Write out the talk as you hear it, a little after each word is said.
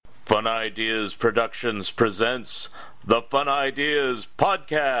Fun Ideas Productions presents the Fun Ideas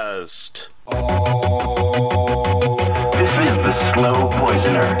Podcast. This is the Slow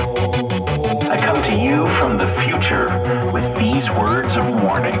Poisoner. I come to you from the future with these words of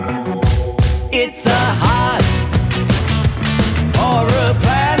warning. It's a hot horror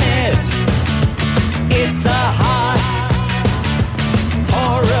planet. It's a hot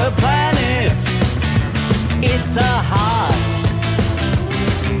horror planet. It's a hot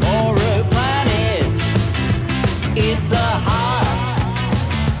horror planet. It's a hot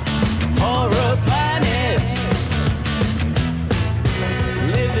horror planet.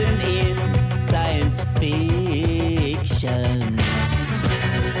 Living in science fiction.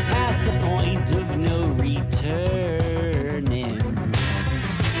 Past the point of no returning.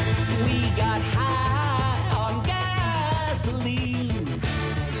 We got high on gasoline.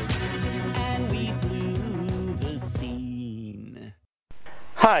 And we blew the scene.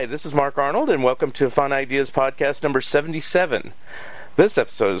 Hi, this is Mark Arnold, and welcome to Fun Ideas Podcast number 77. This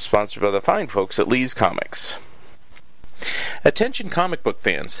episode is sponsored by the fine folks at Lee's Comics. Attention comic book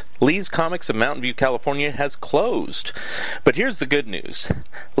fans, Lee's Comics of Mountain View, California has closed. But here's the good news.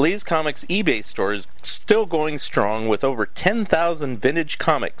 Lee's Comics eBay store is still going strong with over 10,000 vintage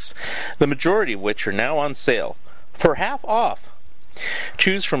comics, the majority of which are now on sale, for half off.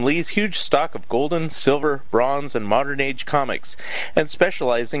 Choose from Lee's huge stock of golden, silver, bronze, and modern age comics, and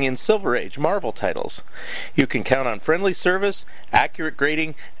specializing in Silver Age Marvel titles. You can count on friendly service, accurate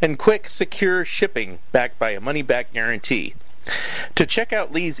grading, and quick, secure shipping backed by a money-back guarantee. To check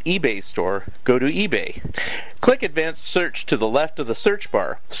out Lee's eBay store, go to eBay. Click Advanced Search to the left of the search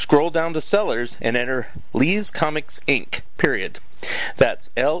bar, scroll down to Sellers, and enter Lee's Comics Inc., period.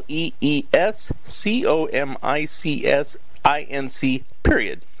 That's LEESCOMICS INC,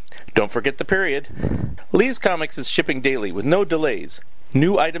 period. Don't forget the period. Lee's Comics is shipping daily with no delays.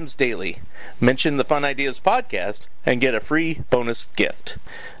 New items daily. Mention the Fun Ideas Podcast and get a free bonus gift.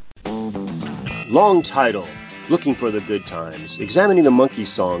 Long title, Looking for the Good Times, Examining the Monkey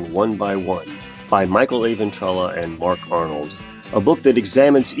Song One by One, by Michael A. Ventrella and Mark Arnold. A book that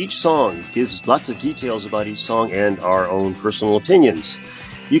examines each song, gives lots of details about each song, and our own personal opinions.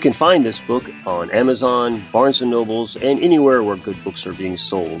 You can find this book on Amazon, Barnes & Nobles, and anywhere where good books are being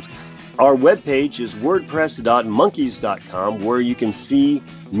sold. Our webpage is wordpress.monkeys.com, where you can see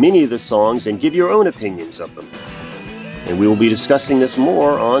many of the songs and give your own opinions of them. And we will be discussing this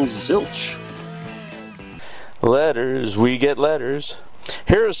more on Zilch. Letters, we get letters.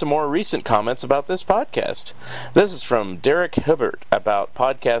 Here are some more recent comments about this podcast. This is from Derek Hibbert about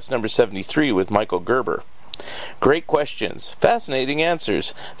podcast number 73 with Michael Gerber. Great questions, fascinating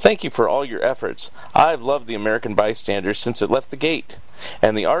answers. Thank you for all your efforts. I've loved The American Bystander since it left the gate,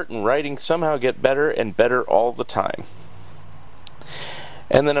 and the art and writing somehow get better and better all the time.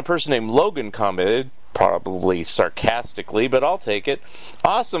 And then a person named Logan commented, probably sarcastically, but I'll take it.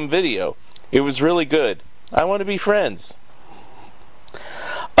 Awesome video. It was really good. I want to be friends.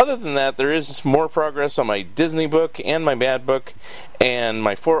 Other than that, there is more progress on my Disney book and my Mad book and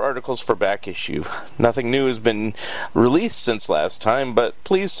my 4 articles for back issue. Nothing new has been released since last time, but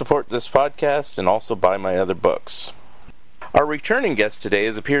please support this podcast and also buy my other books. Our returning guest today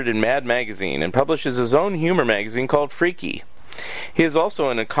has appeared in Mad Magazine and publishes his own humor magazine called Freaky. He is also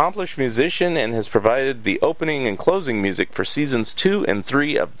an accomplished musician and has provided the opening and closing music for seasons 2 and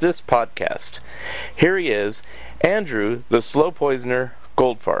 3 of this podcast. Here he is, Andrew, the Slow Poisoner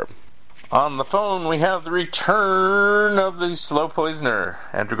Goldfarb. On the phone, we have the return of the Slow Poisoner,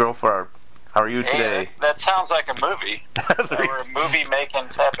 Andrew Goldfarb. How are you today? Hey, that sounds like a movie. Or a movie-making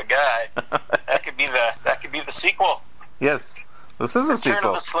type of guy. That could be the sequel. Yes, this is a Return sequel.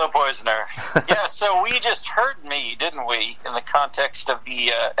 of the Slow Poisoner. Yeah, so we just heard me, didn't we, in the context of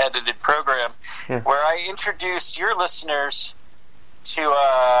the edited program, where I introduced your listeners to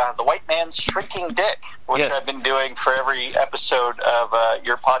the white man's shrinking dick, which I've been doing for every episode of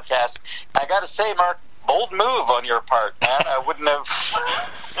your podcast. I got to say, Mark, bold move on your part, man. I wouldn't have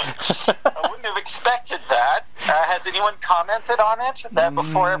expected that. Has anyone commented on it? That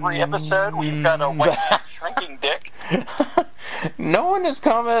before every episode we've got a white man's shrinking dick? No one has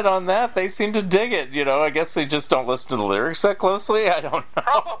commented on that. They seem to dig it. I guess they just don't listen to the lyrics that closely. I don't know.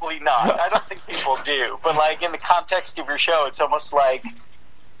 Probably not. I don't think people do. But in the context of your show, it's almost like,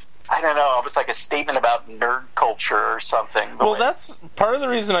 I don't know, almost like a statement about nerd culture or something. Well, that's part of the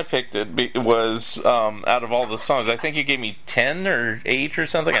reason I picked it was out of all the songs. I think you gave me 10 or 8 or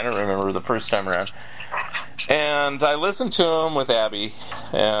something. I don't remember the first time around. And I listened to them with Abby,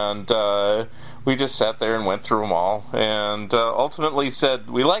 and we just sat there and went through them all, and ultimately said,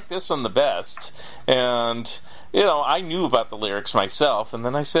 we like this one the best. And I knew about the lyrics myself, and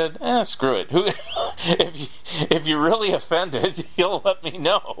then I said, screw it. If you're really offended, you'll let me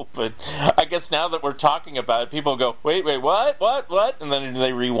know. But I guess now that we're talking about it, people go, wait, what? And then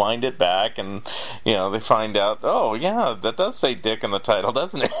they rewind it back, and, they find out, oh, yeah, that does say dick in the title,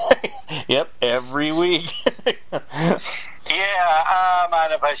 doesn't it? Yep, every week. Yeah, I don't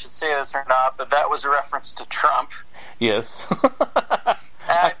know if I should say this or not, but that was a reference to Trump. Yes.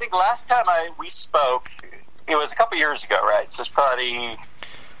 I think last time we spoke, it was a couple years ago, right? So it's probably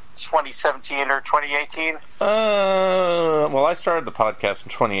 2017 or 2018? Well, I started the podcast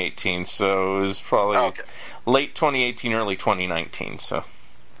in 2018, so it was probably late 2018, early 2019, so...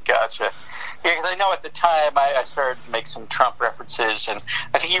 Gotcha. Yeah, because I know at the time I started to make some Trump references, and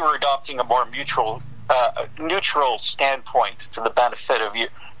I think you were adopting a more neutral standpoint for the benefit of you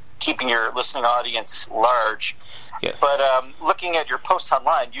keeping your listening audience large. Yes. But looking at your posts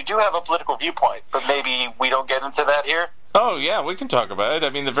online, you do have a political viewpoint, but maybe we don't get into that here? Oh, yeah, we can talk about it. I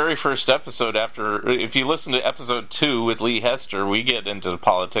mean, the very first episode if you listen to episode 2 with Lee Hester, we get into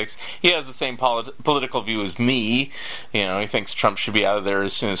politics. He has the same political view as me. He thinks Trump should be out of there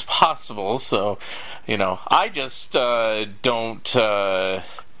as soon as possible. So, I just don't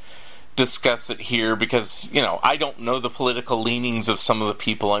discuss it here because, I don't know the political leanings of some of the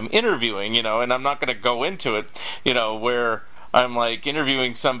people I'm interviewing, and I'm not going to go into it, where I'm, like,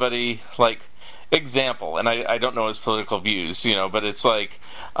 interviewing somebody, like, example, and I don't know his political views, but it's like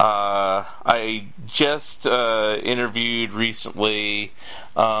I just interviewed recently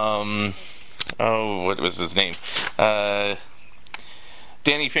what was his name? Danny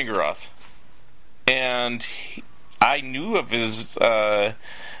Fingeroth, and I knew of his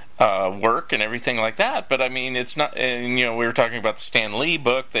work and everything like that, but I mean, it's not, and we were talking about the Stan Lee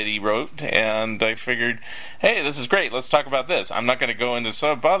book that he wrote, and I figured, hey, this is great, let's talk about this. I'm not going to go into,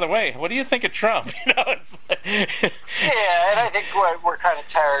 so, by the way, what do you think of Trump? It's like... Yeah, and I think we're kind of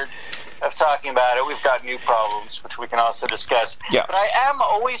tired of talking about it. We've got new problems, which we can also discuss. Yeah. But I am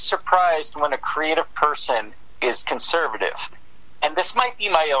always surprised when a creative person is conservative. And this might be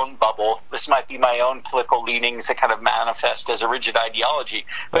my own bubble. This might be my own political leanings that kind of manifest as a rigid ideology.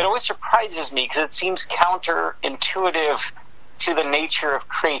 But it always surprises me because it seems counterintuitive to the nature of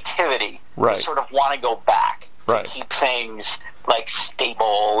creativity. Right. To sort of want to go back to right. keep things like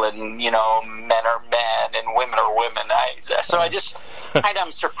stable and, men are men and women are women. So I just kind of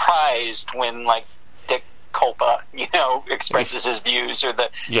am surprised when, like, Dick Culpa, expresses his views, or the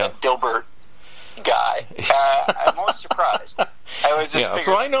Dilbert guy. I'm always surprised. I was just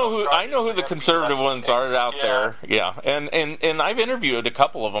so I know who the conservative ones are out there. Yeah, and I've interviewed a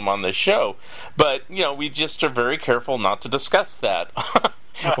couple of them on this show, but we just are very careful not to discuss that.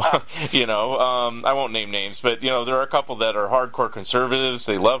 I won't name names, but there are a couple that are hardcore conservatives.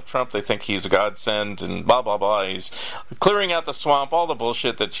 They love Trump. They think he's a godsend, and blah blah blah. He's clearing out the swamp. All the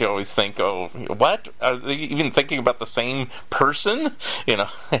bullshit that you always think, oh, what? Are they even thinking about the same person?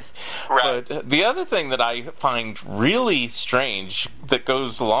 Right. But the other thing that I find really strange that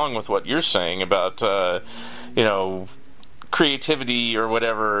goes along with what you're saying about creativity or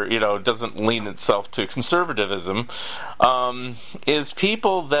whatever, doesn't lean itself to conservatism, is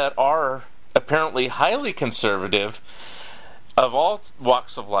people that are apparently highly conservative of all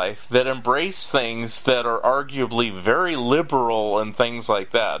walks of life that embrace things that are arguably very liberal and things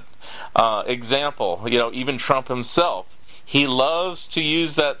like that. Example, even Trump himself. He loves to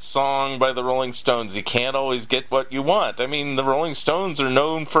use that song by the Rolling Stones, "You Can't Always Get What You Want." I mean, the Rolling Stones are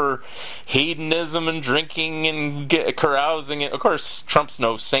known for hedonism and drinking and carousing. Of course, Trump's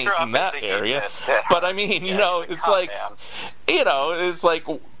no saint in that area. But I mean, it's like, it's like,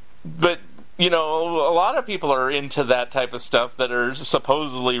 but a lot of people are into that type of stuff that are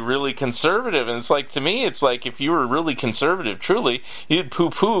supposedly really conservative, and it's like, to me, it's like, if you were really conservative, truly, you'd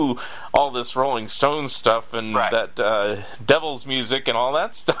poo-poo all this Rolling Stones stuff and that devil's music and all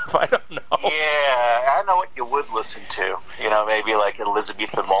that stuff. I don't know. Yeah, I know what you would listen to. Maybe like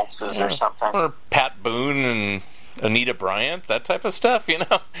Elizabethan waltzes or something. Or Pat Boone and Anita Bryant, that type of stuff, good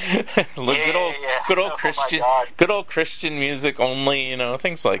old Christian music only,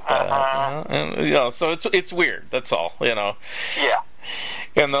 things like that. And, so it's weird. That's all, Yeah.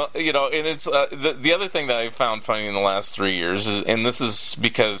 And and it's the other thing that I found funny in the last 3 years is, and this is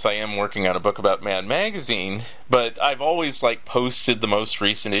because I am working on a book about Mad Magazine, but I've always posted the most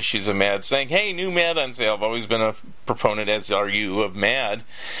recent issues of Mad, saying, "Hey, new Mad on sale." I've always been a proponent, as are you, of Mad,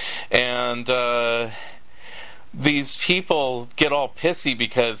 and these people get all pissy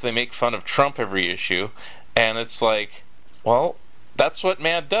because they make fun of Trump every issue, and it's like, well, That's what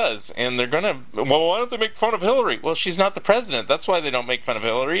Mad does. And they're going to, well, why don't they make fun of Hillary? Well, she's not the president. That's why they don't make fun of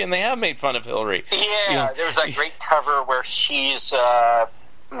Hillary, and they have made fun of Hillary. Yeah, there's that great cover where she's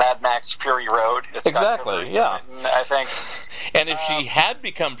Mad Max Fury Road. It's exactly, yeah. I think. And if she had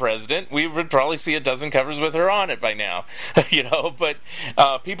become president, we would probably see a dozen covers with her on it by now. But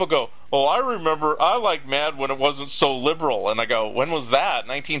people go, well, I remember I liked Mad when it wasn't so liberal. And I go, when was that?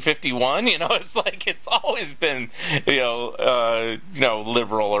 1951? It's like it's always been,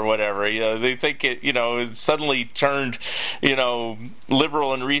 liberal or whatever. They think it suddenly turned,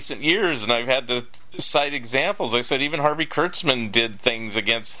 liberal in recent years. And I've had to cite examples. I said even Harvey Kurtzman did things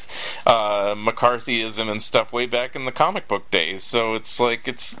against McCarthyism and stuff way back in the comic book days. So it's like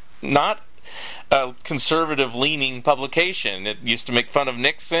it's not a conservative-leaning publication. It used to make fun of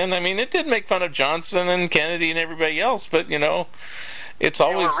Nixon. I mean, it did make fun of Johnson and Kennedy and everybody else, but it's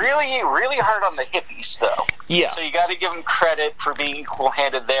always really, really hard on the hippies, though. Yeah. So you got to give them credit for being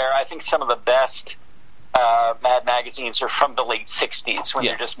equal-handed there. I think some of the best Mad magazines are from the late 60s when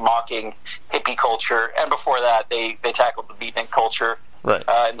they're just mocking hippie culture, and before that they tackled the beatnik culture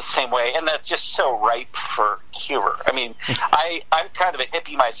in the same way, and that's just so ripe for humor. I mean, I'm kind of a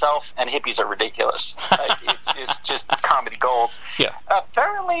hippie myself, and hippies are ridiculous. It's just comedy gold. Yeah.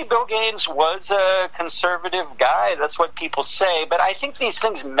 Apparently Bill Gaines was a conservative guy. That's what people say, but I think these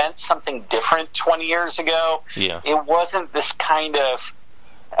things meant something different 20 years ago. Yeah. It wasn't this kind of,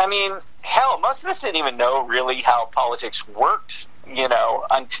 I mean, hell, most of us didn't even know really how politics worked,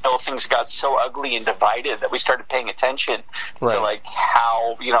 until things got so ugly and divided that we started paying attention to, like,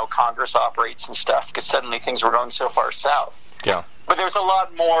 how, Congress operates and stuff, because suddenly things were going so far south. Yeah. But there's a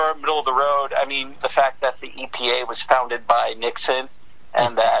lot more middle of the road. I mean, the fact that the EPA was founded by Nixon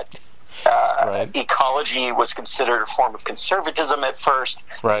and that ecology was considered a form of conservatism at first.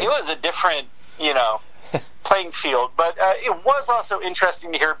 It was a different, playing field. But it was also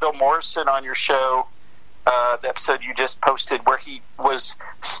interesting to hear Bill Morrison on your show, the episode you just posted, where he was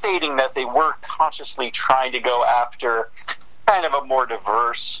stating that they were consciously trying to go after kind of a more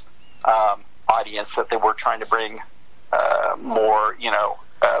diverse audience, that they were trying to bring more,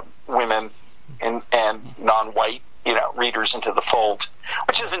 women and non-white, readers into the fold,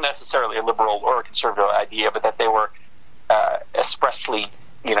 which isn't necessarily a liberal or a conservative idea, but that they were expressly,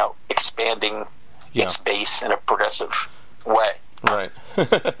 expanding its base in a progressive way. Right.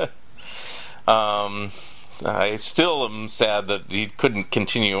 I still am sad that he couldn't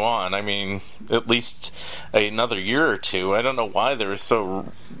continue on. I mean, at least another year or two. I don't know why they were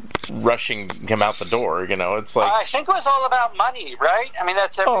so rushing him out the door. It's like, I think it was all about money, right? I mean,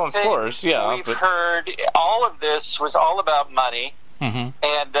 that's everything. Oh, of course, yeah. We've heard all of this was all about money. Mm-hmm.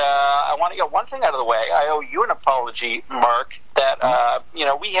 And I want to get one thing out of the way. I owe you an apology, Mark, that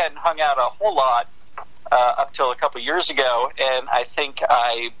we hadn't hung out a whole lot up till a couple of years ago, and I think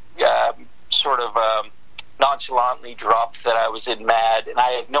I sort of nonchalantly dropped that I was in MAD, and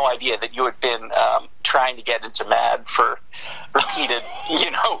I had no idea that you had been trying to get into MAD for repeated,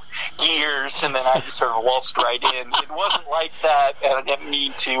 years, and then I just sort of waltzed right in. It wasn't like that, and I didn't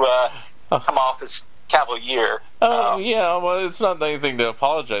mean to come off as cavalier. Yeah, well, it's not anything to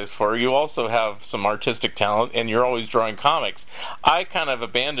apologize for. You also have some artistic talent, and you're always drawing comics. I kind of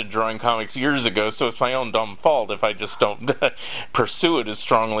abandoned drawing comics years ago, so it's my own dumb fault if I just don't pursue it as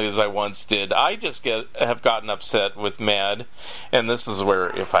strongly as I once did. I just have gotten upset with MAD, and this is where,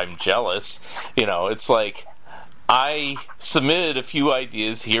 if I'm jealous, it's like I submitted a few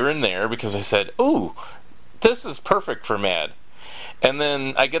ideas here and there because I said, ooh, this is perfect for MAD. And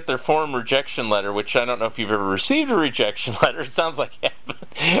then I get their form rejection letter, which I don't know if you've ever received a rejection letter. It sounds like you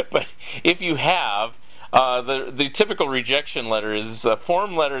haven't. But if you have, the typical rejection letter is a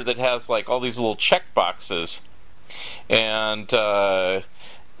form letter that has like all these little check boxes. And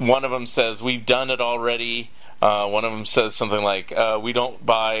one of them says, we've done it already. One of them says something like, we don't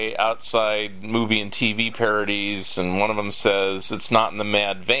buy outside movie and TV parodies, and one of them says it's not in the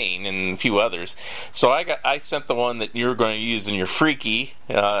MAD vein, and a few others. So I sent the one that you're going to use in your Freaky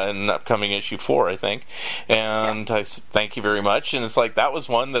in upcoming issue 4, I think, and I thank you very much. And it's like, that was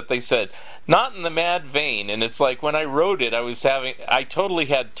one that they said not in the MAD vein, and it's like when I wrote it, I totally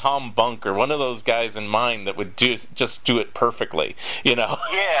had Tom Bunker, one of those guys in mind that would just do it perfectly,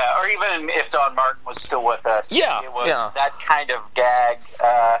 Yeah, or even if Don Martin was still with us. Yeah, it was that kind of gag.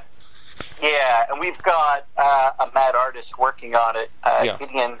 And we've got a mad artist working on it.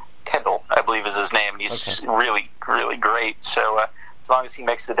 Gideon Kendall, I believe, is his name. He's really, really great. So as long as he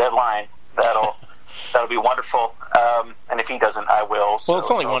makes the deadline, that'll be wonderful. And if he doesn't, I will. So well, it's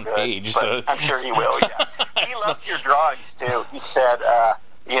only one good. page, but so I'm sure he will. Yeah, he loved your drawings too. He said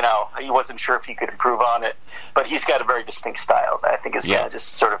he wasn't sure if he could improve on it, but he's got a very distinct style that I think is going to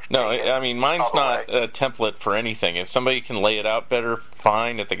just sort of... No, I mean, mine's not a template for anything. If somebody can lay it out better,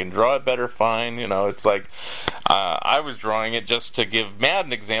 fine. If they can draw it better, fine. It's like, I was drawing it just to give Matt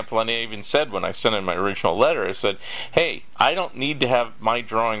an example, and I even said when I sent in my original letter, I said, hey, I don't need to have my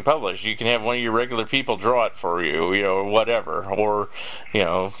drawing published. You can have one of your regular people draw it for you, or whatever, or,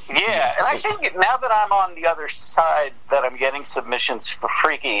 Yeah, and I think now that I'm on the other side, that I'm getting submissions for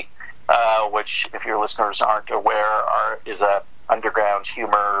Freaky, which, if your listeners aren't aware, is a underground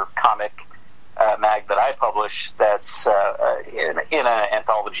humor comic mag that I publish that's in an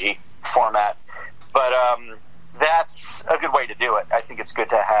anthology format. But that's a good way to do it. I think it's good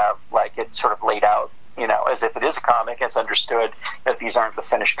to have it sort of laid out, as if it is a comic. It's understood that these aren't the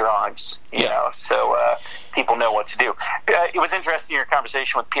finished drawings, so people know what to do. It was interesting, your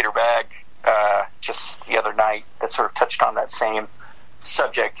conversation with Peter Bagg just the other night that sort of touched on that same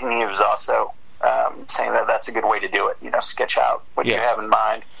subject, and he was also saying that that's a good way to do it, sketch out what you have in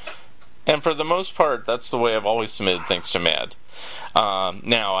mind. And for the most part, that's the way I've always submitted things to Mad.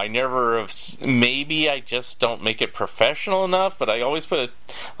 Now, I never have... Maybe I just don't make it professional enough, but I always put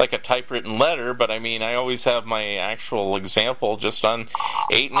a typewritten letter, but I mean, I always have my actual example just on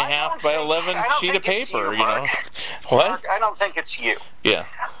 8.5 by 11 sheet of paper, What? Mark, I don't think it's you. Yeah.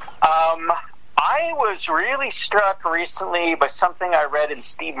 I was really struck recently by something I read in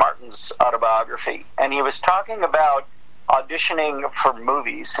Steve Martin's autobiography, and he was talking about auditioning for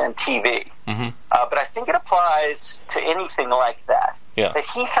movies and TV. Mm-hmm. But I think it applies to anything like that. Yeah. That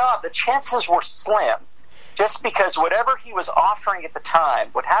he thought the chances were slim, just because whatever he was offering at the time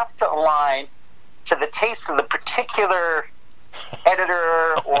would have to align to the taste of the particular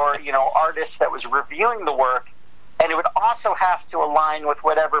editor or artist that was reviewing the work, and it would also have to align with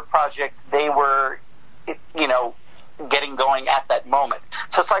whatever project they were, getting going at that moment.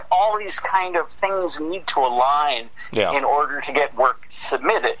 So it's like all these kind of things need to align in order to get work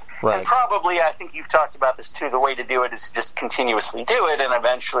submitted. Right. And probably, I think you've talked about this too, the way to do it is to just continuously do it, and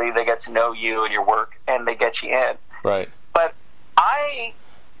eventually they get to know you and your work, and they get you in. Right. But I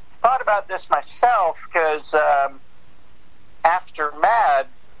thought about this myself, because after Mad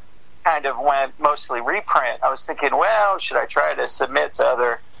kind of went mostly reprint, I was thinking, well, should I try to submit to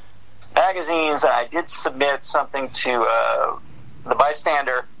other magazines? And I did submit something to The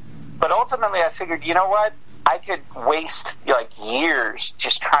Bystander, but ultimately I figured, you know what, I could waste years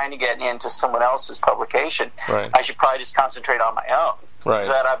just trying to get into someone else's publication. Right. I should probably just concentrate on my own, right,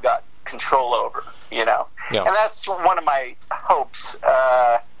 that I've got control over, Yeah. And that's one of my hopes,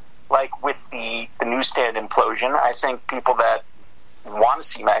 with the newsstand implosion. I think people that want to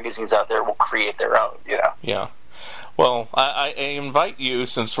see magazines out there will create their own, Yeah. Well, I invite you,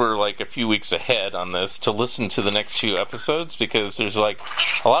 since we're a few weeks ahead on this, to listen to the next few episodes, because there's a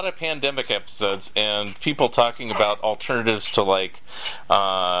lot of pandemic episodes and people talking about alternatives to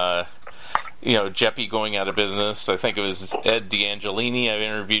Jeppy going out of business. I think it was Ed D'Angelini I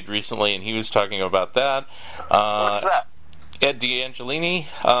interviewed recently, and he was talking about that. What's that? Ed D'Angelini,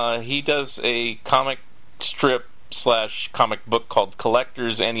 he does a comic strip / comic book called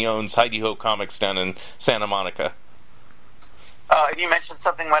Collectors, and he owns Heidi Ho Comics down in Santa Monica. You mentioned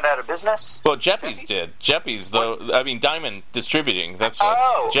something went out of business? Well, Jeppy's did. Jeppy's, though, I mean, Diamond Distributing, that's what...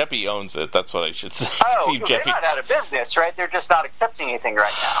 Jeppy owns it, that's what I should say. Steve They're Jeppy. not out of business, right? They're just not accepting anything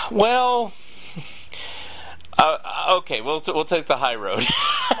right now. Well... okay, we'll take the high road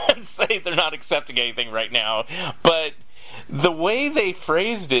and say they're not accepting anything right now, but the way they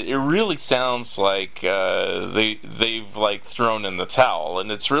phrased it, it really sounds like they've thrown in the towel,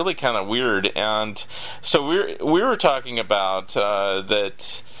 and it's really kind of weird. And so we were talking about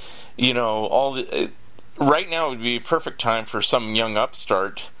that, right now would be a perfect time for some young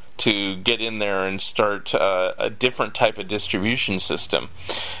upstart to get in there and start a different type of distribution system.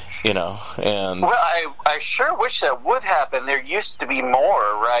 And well, I sure wish that would happen. There used to be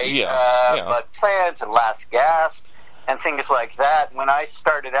more, right? But Plant and Last Gasp and things like that. When I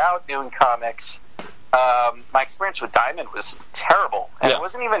started out doing comics, my experience with Diamond was terrible. And it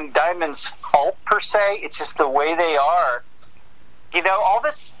wasn't even Diamond's fault, per se. It's just the way they are. All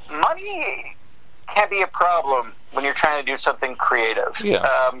this money can be a problem when you're trying to do something creative.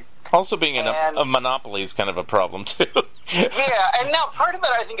 Yeah. Also, being a monopoly is kind of a problem, too. Yeah, and now part of it,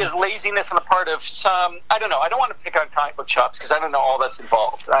 I think, is laziness on the part of some... I don't know. I don't want to pick on comic book shops because I don't know all that's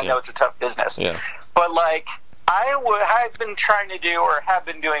involved. I know it's a tough business. Yeah. But, I've been trying to do, or have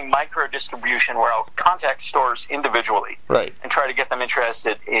been doing, micro distribution where I'll contact stores individually, right, and try to get them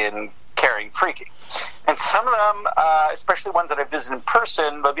interested in carrying Freaky. And some of them, especially ones that I visit in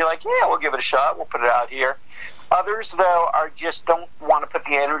person, they'll be like, yeah, we'll give it a shot, we'll put it out here. Others, though, just don't want to put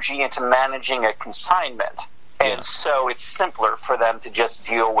the energy into managing a consignment. And so it's simpler for them to just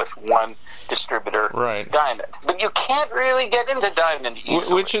deal with one distributor, Diamond. But you can't really get into Diamond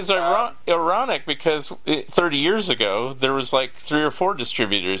easily. Which is ironic, because 30 years ago, there was like 3 or 4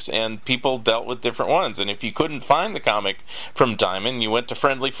 distributors, and people dealt with different ones. And if you couldn't find the comic from Diamond, you went to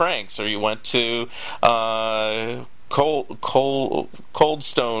Friendly Frank's, or you went to Cold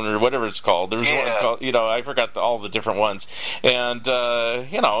Stone, or whatever it's called. There was one called, I forgot all the different ones, and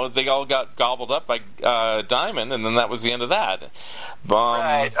they all got gobbled up by Diamond, and then that was the end of that.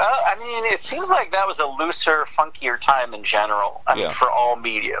 Right. I mean, it seems like that was a looser, funkier time in general. I mean, for all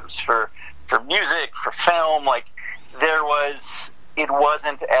mediums, for music, for film, like it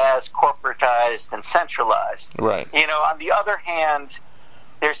wasn't as corporatized and centralized. Right. On the other hand,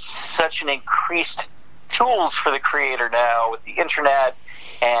 there's such an increased tools for the creator now with the internet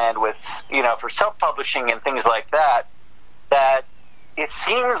and with for self-publishing and things like that it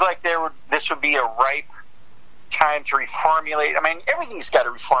seems like this would be a ripe time to reformulate. I mean, everything's got to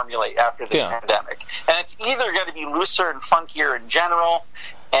reformulate after this pandemic, and it's either going to be looser and funkier in general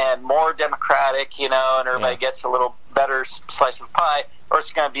and more democratic, and everybody gets a little better slice of the pie, or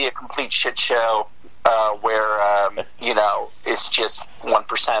it's going to be a complete shit show where it's just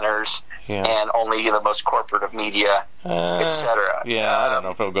 1%ers and only the most corporate of media, etc. I don't know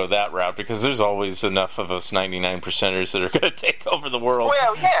if it'll go that route, because there's always enough of us 99%ers that are going to take over the world.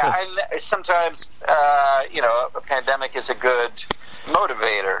 Well, and sometimes a pandemic is a good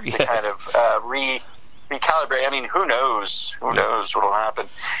motivator to kind of recalibrate. I mean, who knows? Who knows what'll happen?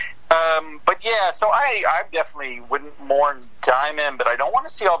 But so I definitely wouldn't mourn Diamond, but I don't want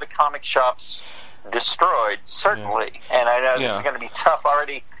to see all the comic shops destroyed, certainly. And I know this is going to be tough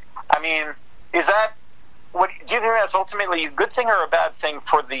already. I mean, do you think that's ultimately a good thing or a bad thing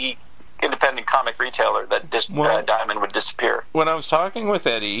for the independent comic retailer that Diamond would disappear? When I was talking with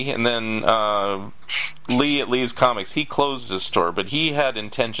Eddie, and then Lee at Lee's Comics, he closed his store, but he had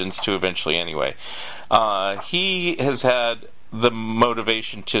intentions to eventually anyway. He has had the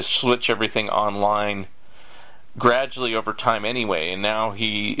motivation to switch everything online gradually over time anyway, and now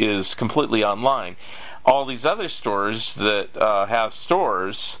he is completely online. All these other stores that have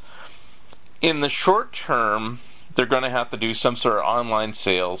stores, in the short term, they're going to have to do some sort of online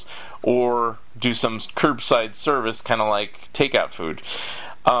sales or do some curbside service, kind of like takeout food.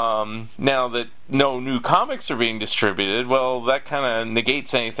 Now that no new comics are being distributed, well, that kind of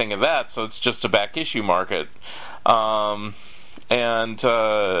negates anything of that, so it's just a back issue market. Do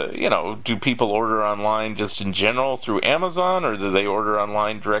people order online just in general through Amazon, or do they order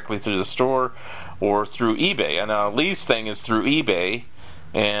online directly through the store or through eBay? And Lee's thing is through eBay,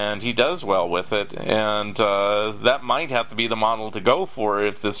 and he does well with it, and that might have to be the model to go for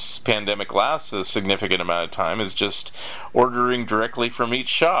if this pandemic lasts a significant amount of time, is just ordering directly from each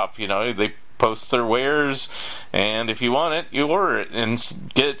shop. They post their wares, and if you want it, you order it and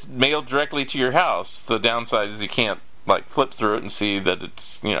get it mailed directly to your house. The downside is you can't flip through it and see that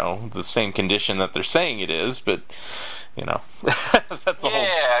it's the same condition that they're saying it is, but that's a whole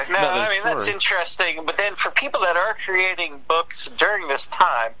story. That's interesting. But then for people that are creating books during this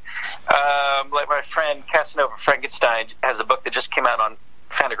time, like my friend Casanova Frankenstein has a book that just came out on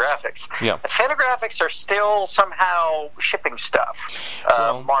Fantagraphics. Yeah. Fantagraphics are still somehow shipping stuff.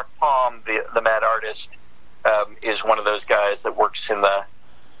 Mark Palm, the mad artist, is one of those guys that works in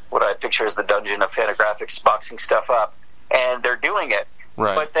what I picture as the dungeon of Fantagraphics, boxing stuff up, and they're doing it.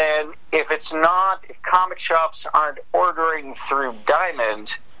 Right. But then, if comic shops aren't ordering through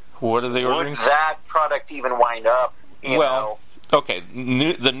Diamond, what are they ordering? Would that product even wind up? Okay,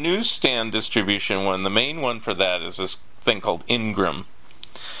 the newsstand distribution one, the main one for that is this thing called Ingram.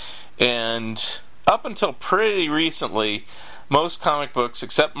 And up until pretty recently, most comic books,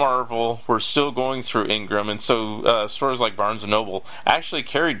 except Marvel, were still going through Ingram, and so stores like Barnes & Noble actually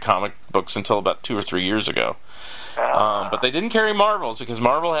carried comic books until about 2 or 3 years ago. But they didn't carry Marvels, because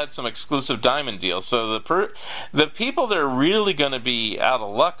Marvel had some exclusive Diamond deals. So the people that are really going to be out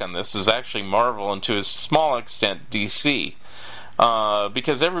of luck on this is actually Marvel, and to a small extent DC.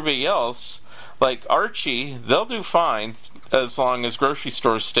 Because everybody else, like Archie, they'll do fine as long as grocery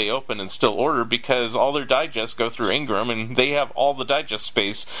stores stay open and still order, because all their digests go through Ingram, and they have all the digest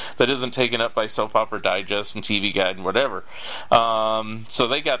space that isn't taken up by Soap Opera Digest and TV Guide and whatever. So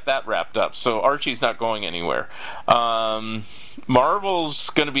they got that wrapped up. So Archie's not going anywhere. Marvel's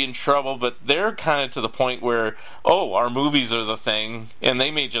going to be in trouble, but they're kind of to the point where, our movies are the thing, and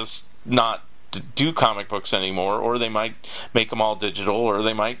they may just not do comic books anymore, or they might make them all digital, or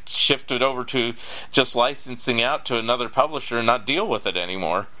they might shift it over to just licensing out to another publisher and not deal with it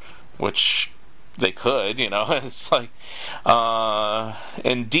anymore, which they could, It's like,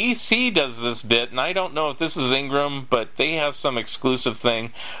 and DC does this bit, and I don't know if this is Ingram, but they have some exclusive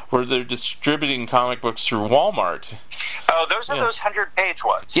thing where they're distributing comic books through Walmart. Oh, those are those 100-page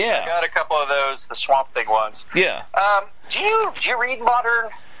ones. Yeah. I got a couple of those, the Swamp Thing ones. Yeah. Do you read modern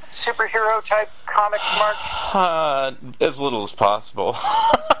superhero type comics, Mark? As little as possible.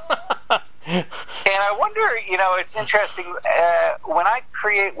 And I wonder, it's interesting, when I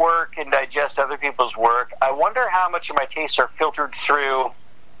create work and digest other people's work, I wonder how much of my tastes are filtered through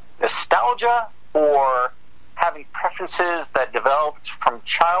nostalgia or having preferences that developed from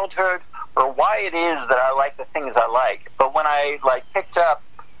childhood, or why it is that I like the things I like. But when I picked up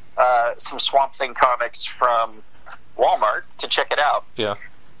some Swamp Thing comics from Walmart to check it out, yeah,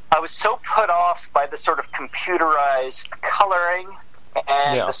 I was so put off by the sort of computerized coloring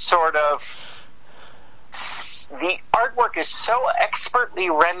and the sort of the artwork is so expertly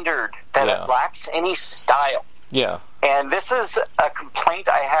rendered that it lacks any style. Yeah. And this is a complaint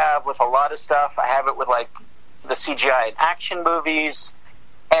I have with a lot of stuff. I have it with the CGI in action movies,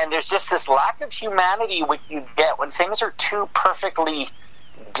 and there's just this lack of humanity what you get when things are too perfectly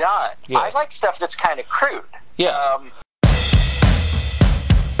done. Yeah. I like stuff that's kind of crude. Yeah.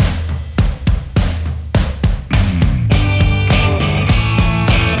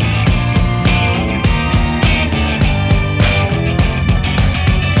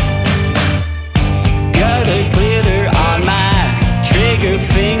 Got a glitter on my trigger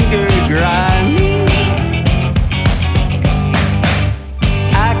finger grinding.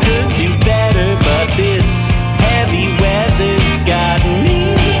 I could do better, but this heavy weather's got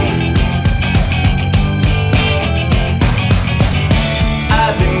me.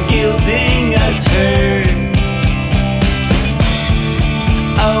 I've been gilding a turd.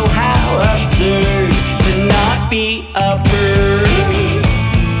 Oh, how absurd to not be a bird.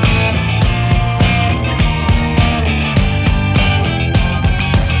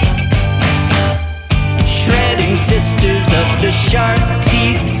 Shredding sisters of the Shark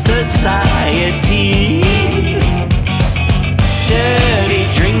Teeth Society. Dirty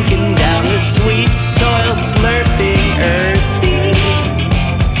drinking down the sweet soil, slurping earthy.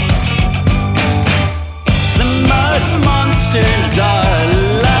 The mud monsters are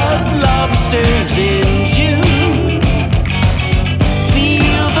love lobsters in June.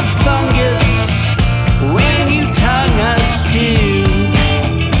 Feel the fungus when you tongue us too.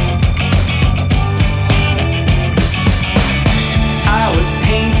 I was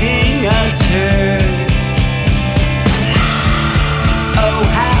painting a turd. Oh,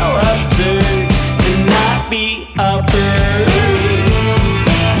 how absurd to not be a bird.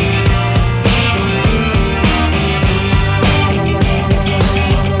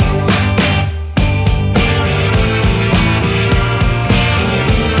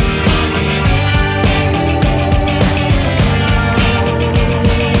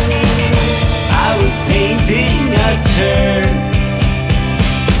 I was painting a turd.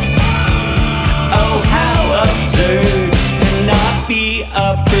 Oh, how absurd to not be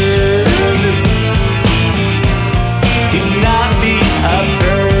a bird. To not be a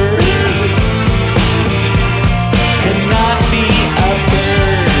bird. To not be a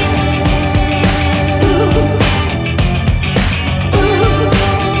bird.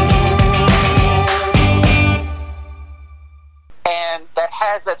 And that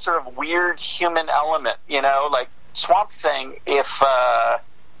has that sort of weird human element, like Swamp Thing. If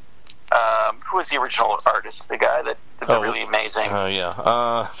who was the original artist? The guy that did the really amazing. Oh, yeah.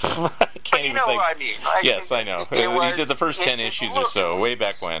 I can't even think. What I mean. Yes, I know. He did the first 10 issues or so, way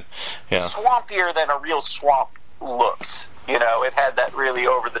back when. Yeah. Swampier than a real swamp looks. It had that really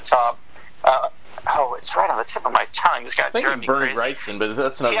over the top. It's right on the tip of my tongue. This guy's I think driving it's me Bernie crazy. Wrightson, but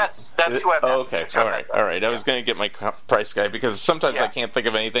that's not. Yes, that's who I meant. Oh, okay. All right. I was going to get my price guy because sometimes I can't think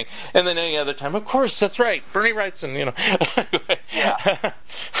of anything, and then any other time, of course, that's right, Bernie Wrightson. Yeah.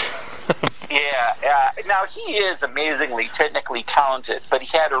 Yeah. Now he is amazingly technically talented, but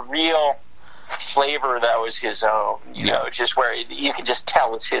he had a real flavor that was his own. Just where you can just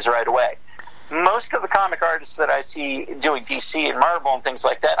tell it's his right away. Most of the comic artists that I see doing DC and Marvel and things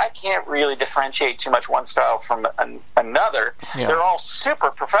like that, I can't really differentiate too much one style from another. Yeah. They're all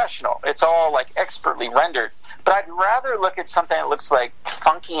super professional. It's all expertly rendered. But I'd rather look at something that looks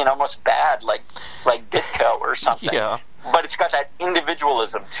funky and almost bad, like Ditko or something. Yeah. But it's got that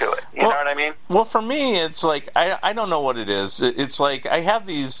individualism to it. You know what I mean? Well, for me, it's I don't know what it is. It's I have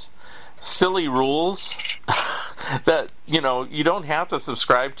these silly rules that you don't have to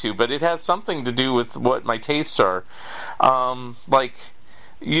subscribe to, but it has something to do with what my tastes are.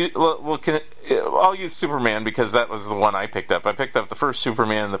 I'll use Superman because that was the one I picked up. I picked up the first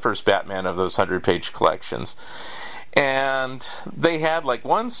Superman and the first Batman of those 100-page collections. And they had like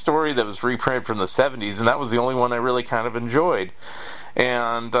one story that was reprinted from the 70s, and that was the only one I really kind of enjoyed.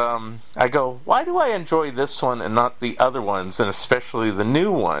 And I go, why do I enjoy this one and not the other ones, and especially the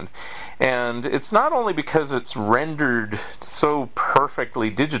new one? And it's not only because it's rendered so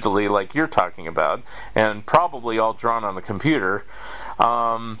perfectly digitally like you're talking about, and probably all drawn on the computer.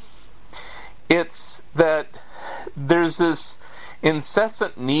 It's that there's this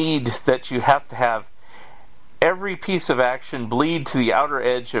incessant need that you have to have every piece of action bleed to the outer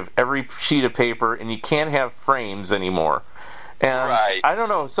edge of every sheet of paper, and you can't have frames anymore. And right. I don't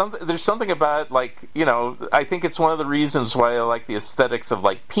know, there's something about, like, you know, I think it's one of the reasons why I like the aesthetics of,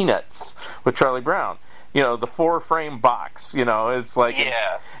 like, Peanuts with Charlie Brown. You know, the 4-frame box, you know, it's like,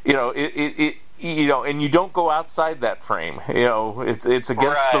 yeah. You know, it you know, and you don't go outside that frame. You know, it's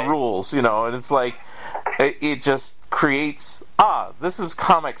against the rules, you know, and it's like, it just creates, this is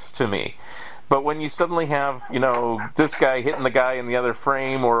comics to me. But when you suddenly have, you know, this guy hitting the guy in the other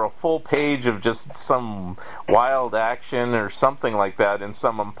frame, or a full page of just some wild action or something like that in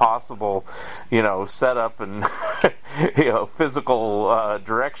some impossible, you know, setup and, you know, physical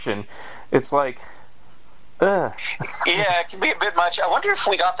direction, it's like, Yeah, it can be a bit much. I wonder if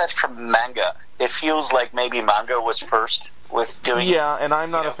we got that from manga. It feels like maybe manga was first with doing. Yeah, and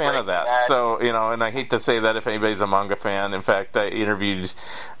I'm not a fan of that. So, you know, and I hate to say that if anybody's a manga fan. In fact, I interviewed,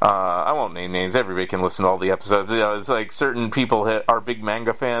 I won't name names, everybody can listen to all the episodes. You know, it's like certain people are big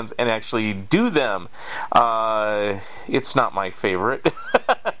manga fans and actually do them. It's not my favorite.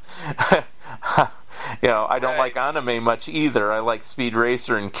 You know, I don't like anime much either. I like Speed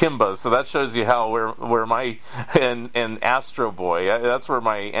Racer and Kimba, so that shows you how where my and Astro Boy. That's where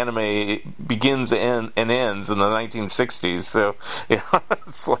my anime begins and ends in the 1960s. So, you know,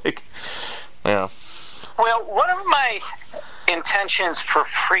 it's like, yeah. Well, one of my intentions for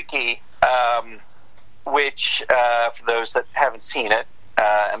Freaky, which for those that haven't seen it,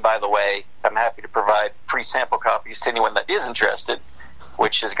 and by the way, I'm happy to provide free sample copies to anyone that is interested,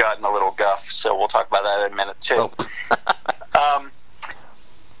 which has gotten a little guff, so we'll talk about that in a minute too.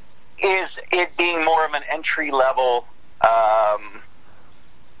 Is it being more of an entry-level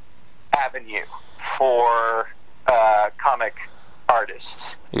avenue for comic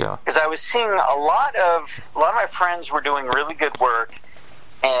artists? Yeah. Because I was seeing a lot of my friends were doing really good work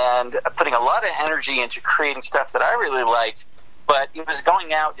and putting a lot of energy into creating stuff that I really liked, but it was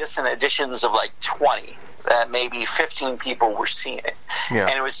going out just in editions of like 20. That maybe 15 people were seeing it. Yeah.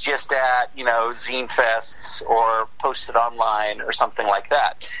 And it was just at, you know, zine fests or posted online or something like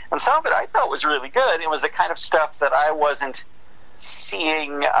that. And some of it I thought was really good. It was the kind of stuff that I wasn't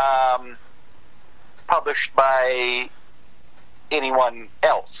seeing published by anyone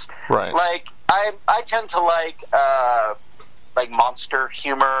else. Right. Like, I tend to like monster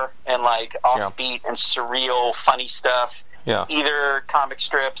humor and like offbeat and surreal funny stuff. Yeah. Either comic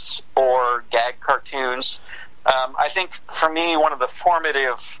strips or gag cartoons. I think for me, one of the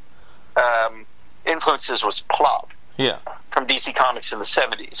formative influences was Plop. Yeah. From DC Comics in the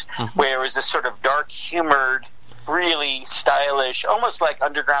 70s, where it was this sort of dark humored, really stylish, almost like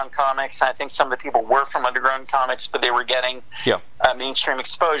underground comics. I think some of the people were from underground comics, but they were getting mainstream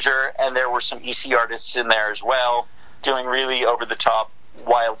exposure, and there were some EC artists in there as well, doing really over-the-top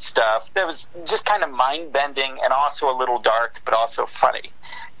wild stuff that was just kind of mind-bending and also a little dark, but also funny.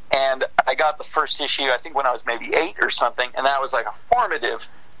 And I got the first issue, I think when I was maybe 8 or something, and that was like a formative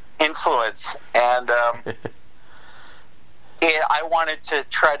influence. And I wanted to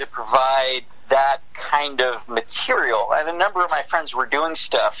try to provide that kind of material. And a number of my friends were doing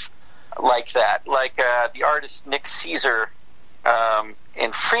stuff like that. Like the artist Nick Caesar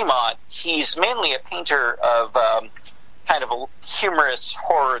in Fremont, he's mainly a painter of kind of humorous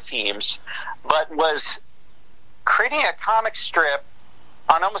horror themes, but was creating a comic strip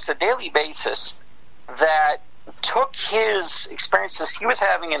on almost a daily basis that took his experiences he was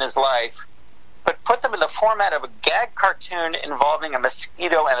having in his life, but put them in the format of a gag cartoon involving a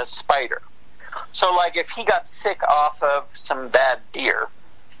mosquito and a spider. So, like, if he got sick off of some bad beer,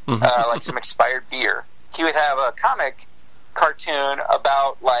 like some expired beer, he would have a comic cartoon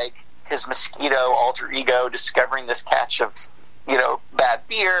about, like, his mosquito alter ego discovering this catch of, you know, bad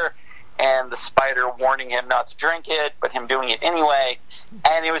beer, and the spider warning him not to drink it, but him doing it anyway.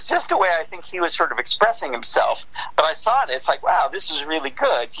 And it was just a way I think he was sort of expressing himself. But I saw it, it's like, wow, this is really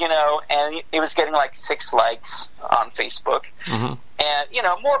good, you know, and it was getting like 6 likes on Facebook. And, you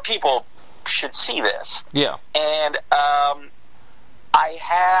know, more people should see this. Yeah. And I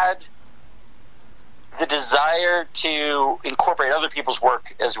had the desire to incorporate other people's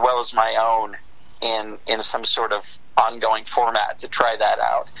work as well as my own in some sort of ongoing format to try that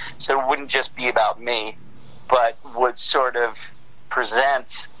out. So it wouldn't just be about me, but would sort of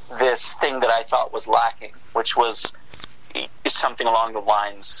present this thing that I thought was lacking, which was something along the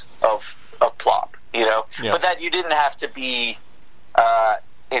lines of Plop, you know, but that you didn't have to be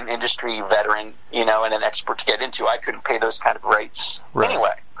an industry veteran, you know, and an expert to get into. I couldn't pay those kind of rates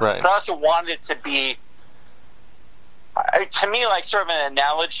anyway. Right. But I also wanted it to be, to me, like sort of an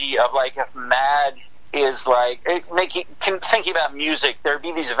analogy of like if Mad is like thinking about music, there'd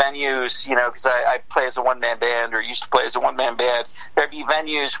be these venues, you know, because I play as a one-man band or used to play as a one-man band. There'd be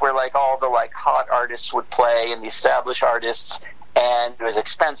venues where like all the like hot artists would play and the established artists, and it was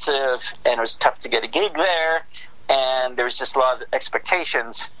expensive and it was tough to get a gig there, and there was just a lot of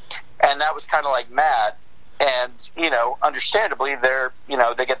expectations, and that was kind of like Mad. And, you know, understandably,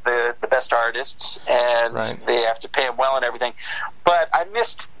 they get the best artists, and they have to pay them well and everything. But I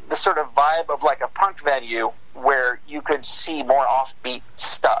missed the sort of vibe of like a punk venue where you could see more offbeat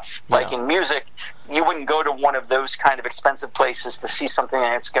stuff. Yeah. Like in music, you wouldn't go to one of those kind of expensive places to see something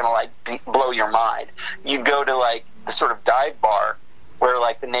that's going to like blow your mind. You'd go to like the sort of dive bar where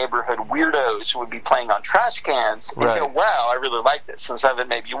like the neighborhood weirdos would be playing on trash cans, and you go, wow, I really like this. And something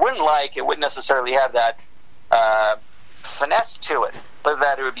maybe you wouldn't like, it wouldn't necessarily have that finesse to it, but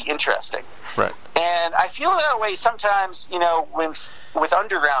that it would be interesting. Right. And I feel that way sometimes, you know, with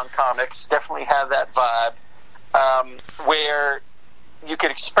underground comics, definitely have that vibe, where you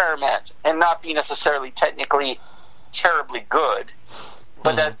could experiment and not be necessarily technically terribly good,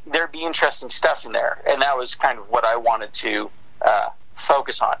 but that there'd be interesting stuff in there. And that was kind of what I wanted to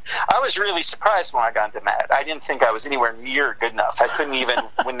focus on. I was really surprised when I got into Mad. I didn't think I was anywhere near good enough. I couldn't even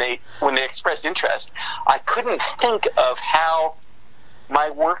when they expressed interest, I couldn't think of how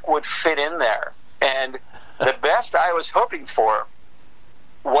my work would fit in there. And the best I was hoping for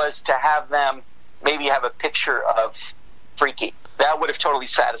was to have them maybe have a picture of Freaky. That would have totally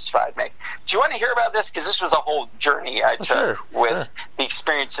satisfied me. Do you want to hear about this? Because this was a whole journey I took with the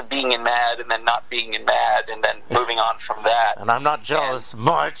experience of being in Mad and then not being in Mad and then moving on from that. And I'm not jealous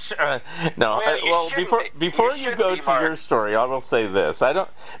much. Before you go to your story, I will say this.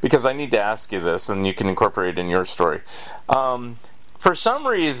 Because I need to ask you this, and you can incorporate it in your story. For some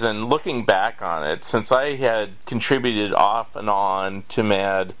reason, looking back on it, since I had contributed off and on to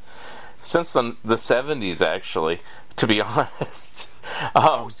Mad since the 70s, actually, to be honest.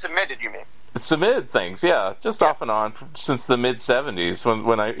 Submitted, you mean? Submitted things, yeah, just off and on since the mid 70s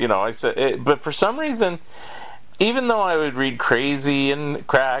when I said it, but for some reason, even though I would read Crazy and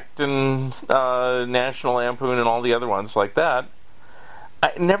Cracked and National Lampoon and all the other ones like that,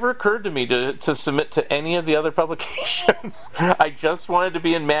 it never occurred to me to submit to any of the other publications. I just wanted to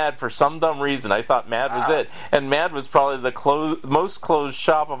be in Mad for some dumb reason. I thought Mad was it, and Mad was probably the most closed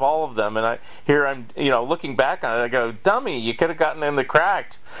shop of all of them. And I'm looking back on it, I go, dummy, you could have gotten into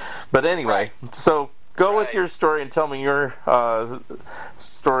Cracked. But anyway, so go with your story and tell me your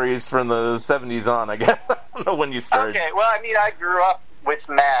stories from the 70s on. I guess I don't know when you started. Okay, well, I mean, I grew up with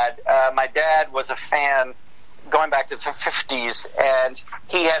Mad. My dad was a fan going back to the 50s, and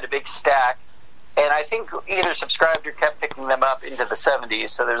he had a big stack, and I think either subscribed or kept picking them up into the 70s,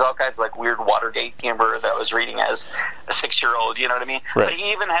 so there's all kinds of like weird Watergate humor that I was reading as a 6-year-old, you know what I mean? Right. But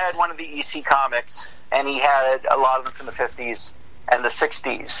he even had one of the EC comics, and he had a lot of them from the 50s and the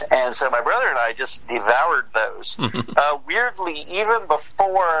 60s, and so my brother and I just devoured those. Weirdly, even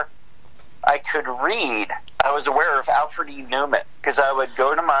before I could read, I was aware of Alfred E. Newman, because I would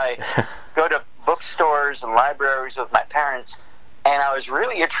go to bookstores and libraries with my parents, and I was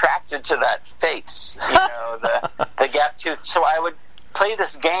really attracted to that face, the gap tooth. So I would play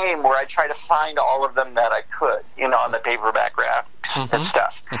this game where I try to find all of them that I could, on the paperback racks and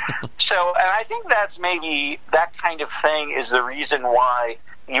stuff. So, and I think that's maybe that kind of thing is the reason why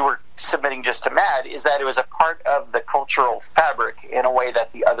you were submitting just to Mad, is that it was a part of the cultural fabric in a way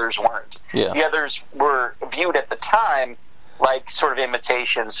that the others weren't. Yeah. The others were viewed at the time like sort of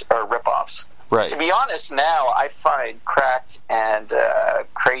imitations or ripoffs. Right. To be honest, now I find Cracked and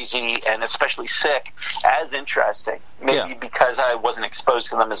Crazy and especially Sick as interesting. Maybe because I wasn't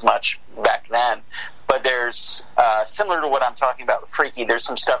exposed to them as much back then. But there's, similar to what I'm talking about with Freaky, there's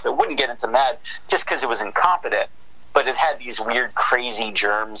some stuff that wouldn't get into Mad just because it was incompetent, but it had these weird, crazy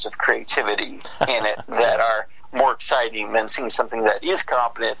germs of creativity in it that are more exciting than seeing something that is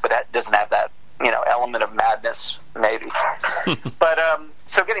competent but that doesn't have that, element of madness, maybe. But,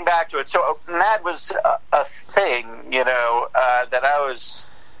 so getting back to it, so Mad was a thing, that I was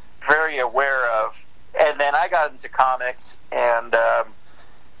very aware of. And then I got into comics and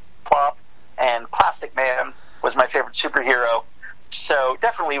Plop and Plastic favorite superhero. So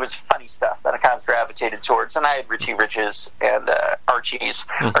definitely it was funny stuff that I kind of gravitated towards. And I had Richie Rich's and Archie's.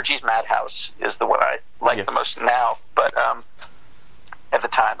 Archie's Madhouse is the one I like the most now. But at the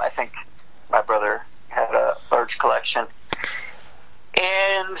time, I think my brother had a large collection.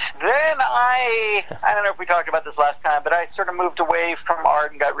 And then I don't know if we talked about this last time, but I sort of moved away from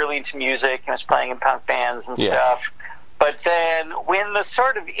art and got really into music and was playing in punk bands and stuff. But then when the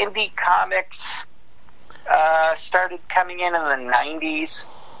sort of indie comics started coming in the 90s,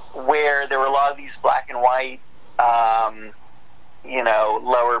 where there were a lot of these black and white,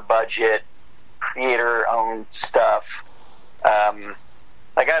 lower budget, creator-owned stuff.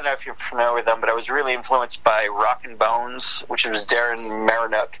 Like, I don't know if you're familiar with them, but I was really influenced by Rockin' Bones, which was Darren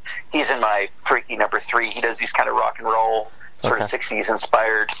Marinook. He's in my Freaky number 3. He does these kind of rock and roll, sort of 60s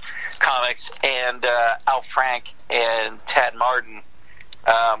inspired comics. And Al Frank and Tad Martin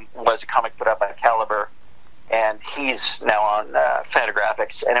was a comic put out by Caliber, and he's now on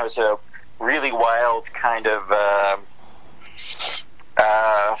Fantagraphics. And it was a really wild kind of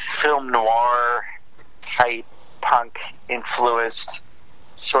film noir type punk influenced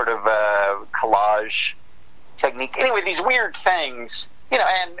sort of collage technique. Anyway, these weird things,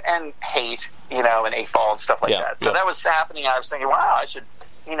 and hate, and 8-Ball and stuff like that. So that was happening. I was thinking, wow, I should,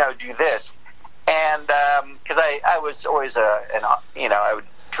 do this. And because I was always I would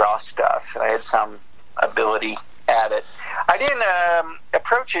draw stuff, and I had some ability at it. I didn't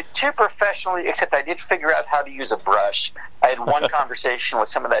approach it too professionally, except I did figure out how to use a brush. I had one conversation with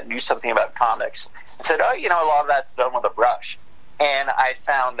someone that knew something about comics and said, a lot of that's done with a brush. And I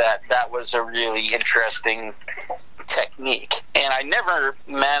found that was a really interesting technique. And I never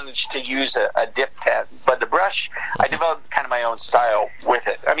managed to use a dip pen, but the brush, I developed kind of my own style with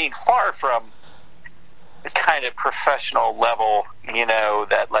it. I mean, far from the kind of professional level,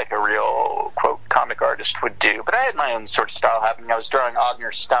 that like a real, quote, comic artist would do. But I had my own sort of style happening. I was drawing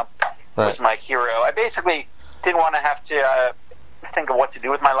Ogner Stump was my hero. I basically didn't want to have to think of what to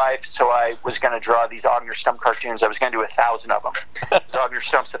do with my life, so I was going to draw these Ogner Stump cartoons. I was going to do 1,000 of them. Ogner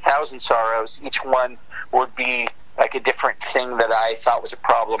Stump's 1,000 Sorrows. Each one would be like a different thing that I thought was a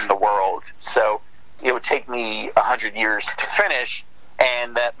problem in the world. So it would take me 100 years to finish,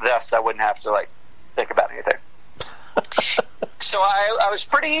 and thus I wouldn't have to think about anything. So I was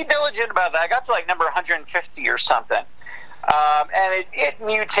pretty diligent about that. I got to number 150 or something. And it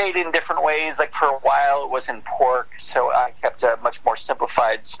mutated in different ways. Like for a while it was in Pork, so I kept a much more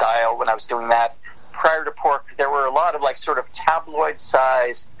simplified style when I was doing that. Prior to Pork, there were a lot of sort of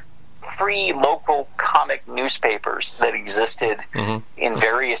tabloid-sized free local comic newspapers that existed in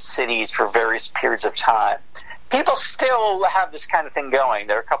various cities for various periods of time. People still have this kind of thing going.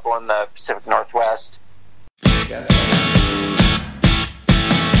 There are a couple in the Pacific Northwest.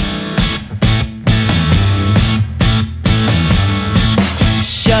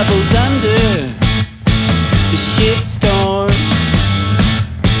 Shoveled under the shitstorm,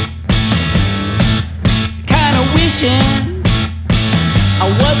 kinda wishing I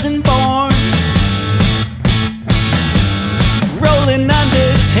wasn't born, rolling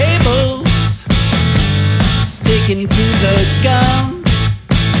under tables, sticking to the gum,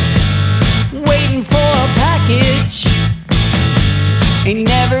 waiting for a package, ain't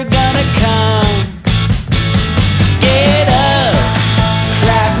never gonna come. Get up,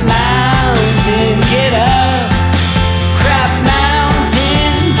 Crap Mountain, get up. Crap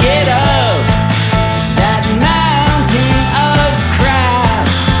Mountain, get up. That mountain of crap,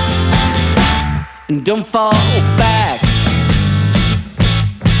 and don't fall back.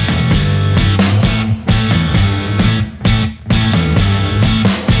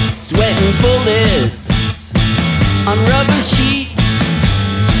 Sweating bullets on rubber sheets,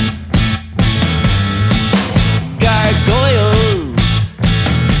 gargoyles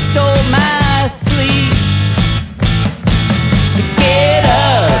stole my sleeves. So get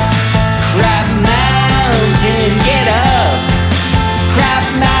up, Crap Mountain, get up. Crap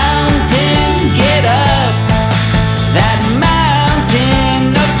Mountain, get up. That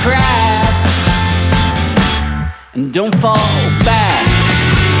mountain of crap, and don't fall back.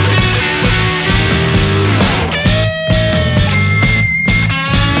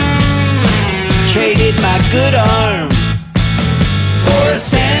 Traded my good arm for a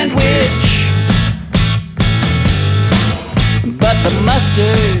sandwich, but the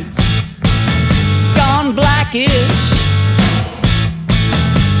mustard's gone blackish.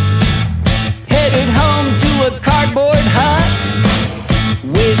 Headed home to a cardboard hut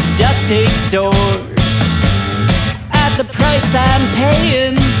with duct tape doors. At the price I'm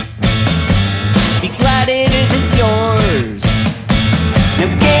paying, be glad it isn't yours. Now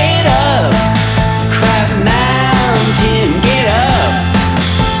get up, Crap Mountain.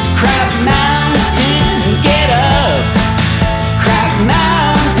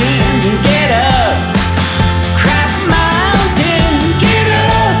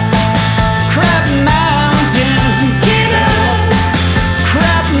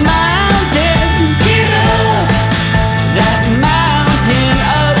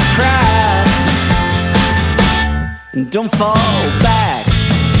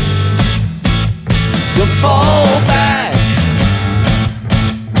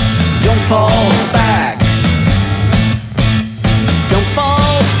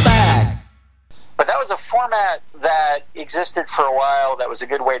 format that existed for a while that was a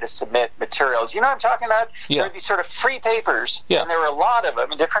good way to submit materials. You know what I'm talking about? Yeah. There were these sort of free papers, Yeah. and there were a lot of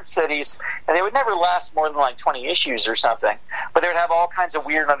them in different cities, and they would never last more than like 20 issues or something. But they would have all kinds of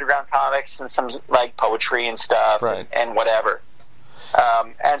weird underground comics and some like poetry and stuff, Right. and whatever.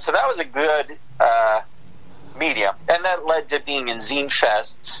 And so that was a good medium, and that led to being in zine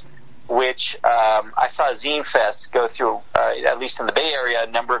fests, which I saw zine fests go through, at least in the Bay Area, a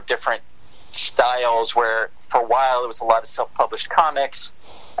number of different styles, where for a while it was a lot of self-published comics,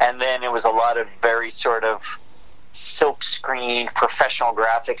 and then it was a lot of very sort of silk-screen professional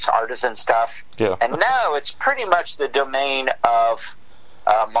graphics, artisan stuff. Yeah. And now it's pretty much the domain of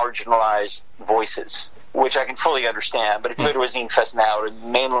marginalized voices, which I can fully understand. But if you go to a zine fest now, it would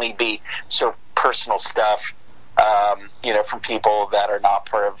mainly be sort of personal stuff, from people that are not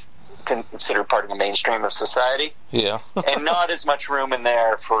considered part of the mainstream of society. Yeah. And not as much room in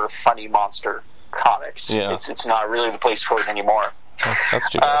there for funny monster comics. Yeah. It's not really the place for it anymore. That's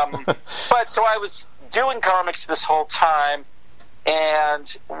too bad. But so I was doing comics this whole time,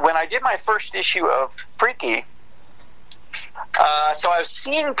 and when I did my first issue of Freaky, so I was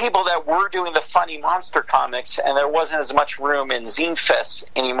seeing people that were doing the funny monster comics, and there wasn't as much room in zine fests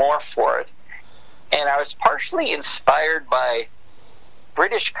anymore for it. And I was partially inspired by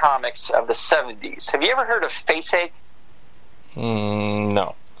British comics of the 70s. Have you ever heard of Faceache?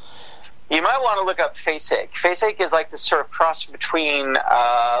 No. You might want to look up Faceache. Faceache is like this sort of cross between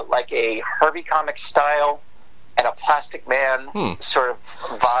like a Harvey comic style and a Plastic Man sort of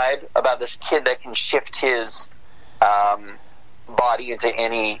vibe about this kid that can shift his body into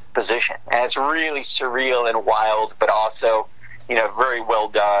any position. And it's really surreal and wild, but also, very well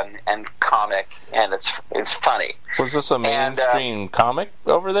done and comic, and it's funny. Was this a mainstream comic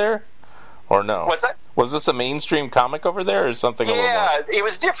over there, or no? What's that? Was this a mainstream comic over there, or something a little more? Yeah, it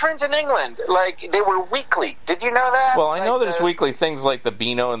was different in England. Like, they were weekly. Did you know that? Well, I know Like there's weekly things like the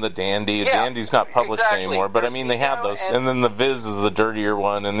Beano and the Dandy. Yeah, Dandy's not published exactly. anymore, but I There's mean, they have Beano those. And then the Viz is the dirtier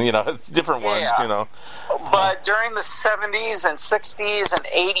one, and, it's different ones, Yeah. But during the 70s and 60s and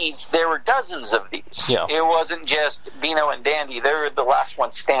 80s, there were dozens of these. Yeah. It wasn't just Beano and Dandy. They were the last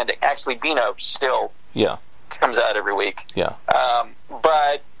one standing. Actually, Beano still Yeah, comes out every week. yeah.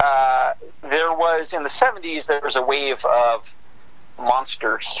 But there was, in the 70s, there was a wave of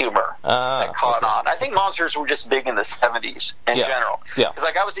monster humor that caught on. I think monsters were just big in the 70s in Yeah. general. Yeah.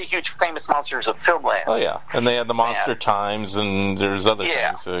 Because, I was a huge Famous Monsters of Filmland. Oh, yeah. And they had the Monster Times, and there's other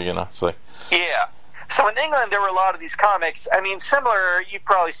Yeah. things, so, it's like... Yeah. So in England, there were a lot of these comics. I mean, similar, you've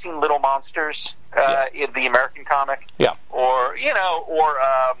probably seen Little Monsters in the American comic. Yeah. Or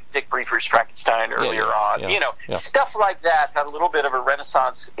Dick Briefer's Frankenstein earlier on. Yeah. Stuff like that had a little bit of a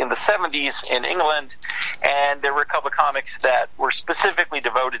renaissance in the 70s in England, and there were a couple of comics that were specifically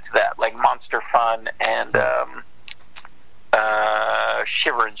devoted to that, like Monster Fun and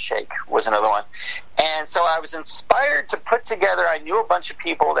Shiver and Shake was another one. And so I was inspired to put together, I knew a bunch of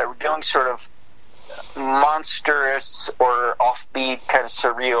people that were doing sort of monstrous or offbeat kind of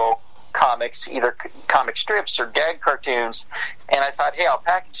surreal comics, either comic strips or gag cartoons, and I thought, hey, I'll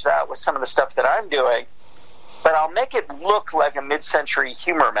package that with some of the stuff that I'm doing, but I'll make it look like a mid-century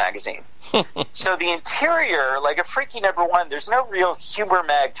humor magazine. So the interior, like a Freaky #1, there's no real humor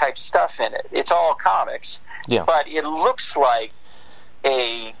mag type stuff in it. It's all comics, but it looks like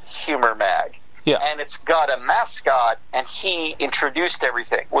a humor mag. Yeah. And it's got a mascot, and he introduced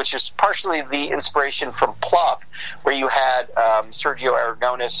everything, which is partially the inspiration from Plop, where you had Sergio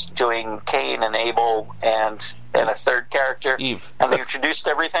Aragonis doing Cain and Abel and a third character. Eve. And they introduced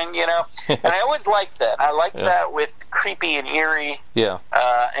everything, And I always liked that. I liked that with Creepy and Eerie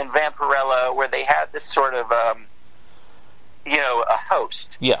and Vampirella, where they had this sort of, a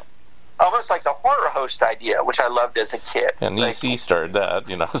host. Yeah. Almost like the horror host idea, which I loved as a kid. And EC started that,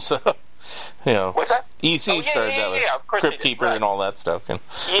 so... What's that? EC started that with of course Crypt Keeper and all that stuff.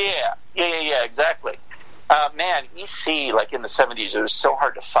 Yeah, exactly. Man, EC, like in the 70s, it was so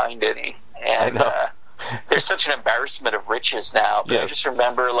hard to find any. And I know. There's such an embarrassment of riches now. But I just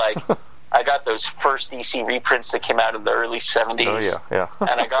remember, I got those first EC reprints that came out in the early 70s. Oh, yeah.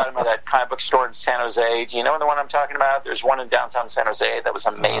 And I got them at that comic book store in San Jose. Do you know the one I'm talking about? There's one in downtown San Jose that was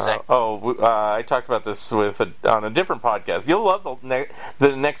amazing. I talked about this on a different podcast. You'll love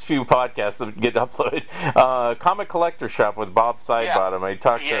the next few podcasts that get uploaded. Comic Collector Shop with Bob Sidebottom. I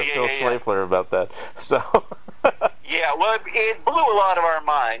talked to Phil Schleifler about that. So... Yeah, well, it blew a lot of our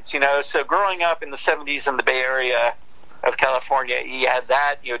minds, So growing up in the 70s in the Bay Area of California, you had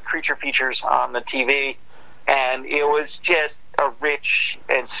that, you had creature features on the TV, and it was just a rich,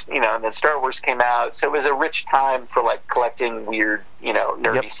 and then Star Wars came out, so it was a rich time for like collecting weird,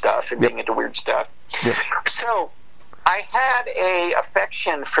 nerdy stuff and being into weird stuff. Yep. So I had a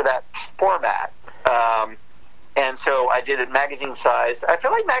affection for that format, and so I did it magazine sized. I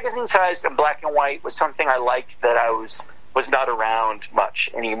feel like magazine sized and black and white was something I liked that I was not around much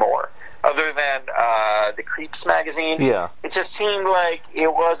anymore, other than the Creeps magazine. Yeah. It just seemed like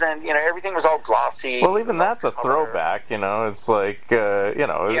it wasn't, everything was all glossy. Well, even that's a throwback, it's like,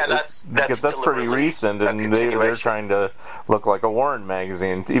 Yeah, that's because that's pretty recent, and they're trying to look like a Warren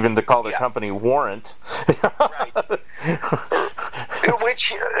magazine, even to call their company Warrant. Right.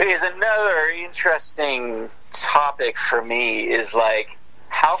 Which is another interesting topic for me, is like,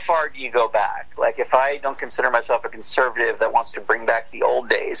 how far do you go back? Like, if I don't consider myself a conservative that wants to bring back the old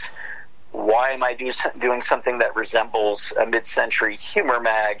days, why am I doing something that resembles a mid-century humor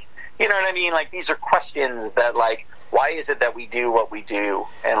mag? You know what I mean? Like, these are questions that, like, why is it that we do what we do,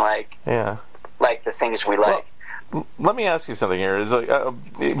 and like the things we like? Well, let me ask you something here,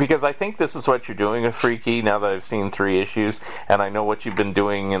 because I think this is what you're doing with Freaky. Now that I've seen 3 issues, and I know what you've been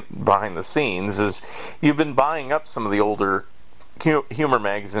doing behind the scenes, is you've been buying up some of the older humor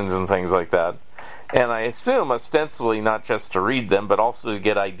magazines and things like that, and I assume ostensibly not just to read them, but also to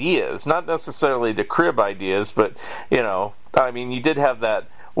get ideas, not necessarily to crib ideas, but you did have that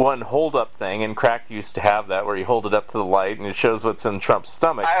one hold up thing, and Cracked used to have that, where you hold it up to the light and it shows what's in Trump's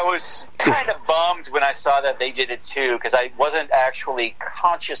stomach. I was kind of bummed when I saw that they did it too, because I wasn't actually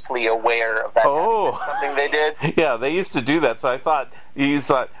consciously aware of that. Something they did. Yeah, they used to do that, so I thought,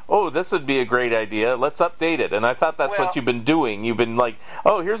 oh, this would be a great idea, let's update it. And I thought that's what you've been doing. You've been like,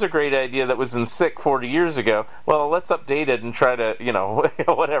 oh, here's a great idea that was in Sick 40 years ago. Well, let's update it and try to,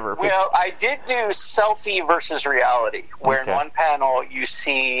 whatever. Well, I did do Selfie versus Reality, where in one panel you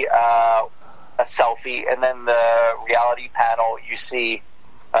see a selfie, and then the reality panel you see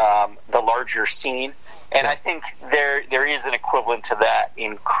the larger scene. And I think there is an equivalent to that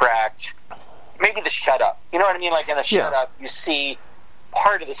in Cracked. Maybe the Shut Up. You know what I mean? Like in the Shut Up, you see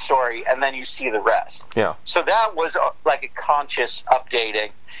part of the story, and then you see the rest. Yeah. So that was like a conscious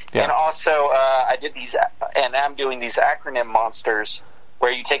updating. Yeah. And also, I did these, and I'm doing these acronym monsters,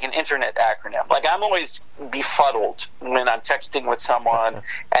 where you take an internet acronym. Like, I'm always befuddled when I'm texting with someone,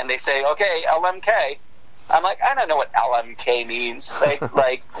 and they say, okay, LMK. I'm like, I don't know what LMK means.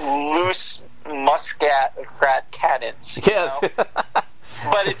 Like loose muscat cannons. Yes.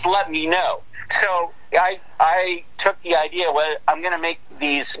 But it's let me know. So I took the idea, well, I'm going to make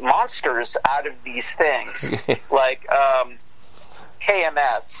these monsters out of these things. Like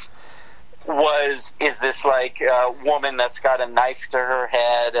KMS is this like woman that's got a knife to her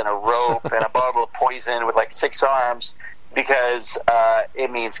head and a rope and a bottle of poison with like 6 arms, because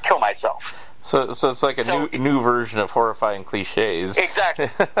it means kill myself. So it's like a new version of Horrifying Cliches. Exactly.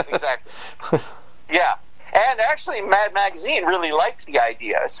 Yeah. And actually, Mad Magazine really liked the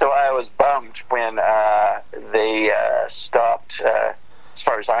idea, so I was bummed when they stopped, as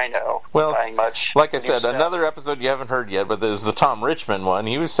far as I know, buying much. Like I said, stuff. Another episode you haven't heard yet, but there's the Tom Richmond one.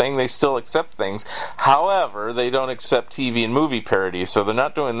 He was saying they still accept things. However, they don't accept TV and movie parodies, so they're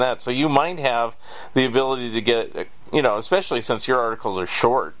not doing that. So you might have the ability to get, especially since your articles are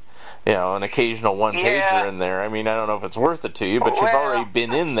short, an occasional one-pager in there. I mean, I don't know if it's worth it to you, but you've already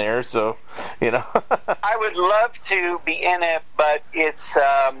been in there, so, I would love to be in it, but it's,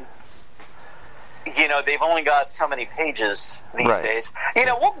 they've only got so many pages these days.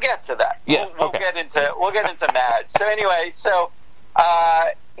 We'll get to that. Yeah, we'll get into Mad. So anyway,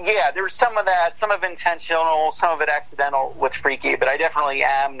 there was some of that, some of it intentional, some of it accidental with Freaky, but I definitely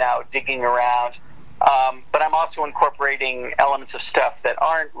am now digging around. But I'm also incorporating elements of stuff that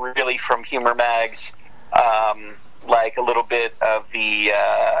aren't really from humor mags, like a little bit of the.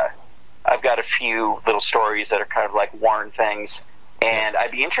 I've got a few little stories that are kind of like Warren things, and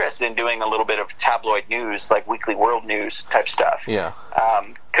I'd be interested in doing a little bit of tabloid news, like Weekly World News type stuff. Yeah.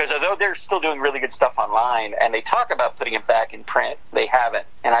 Because although they're still doing really good stuff online, and they talk about putting it back in print, they haven't,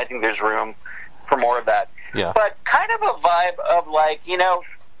 and I think there's room for more of that. Yeah. But kind of a vibe of like,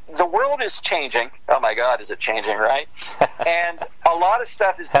 the world is changing. Oh my God, is it changing, right? And a lot of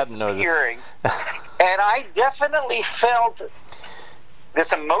stuff is disappearing. And I definitely felt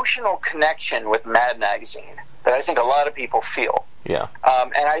this emotional connection with Mad Magazine that I think a lot of people feel. Yeah.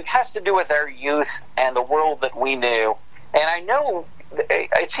 And it has to do with our youth and the world that we knew. And I know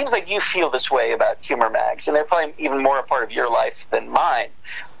it seems like you feel this way about humor mags, and they're probably even more a part of your life than mine.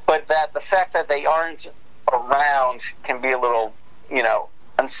 But that the fact that they aren't around can be a little,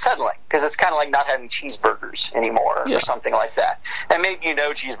 unsettling, because it's kind of like not having cheeseburgers anymore or something like that. And maybe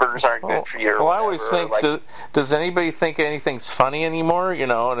cheeseburgers aren't good for you. Well, I always think, does anybody think anything's funny anymore?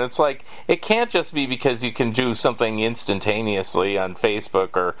 And it's like, it can't just be because you can do something instantaneously on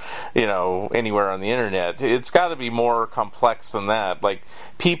Facebook or, anywhere on the internet. It's got to be more complex than that. Like,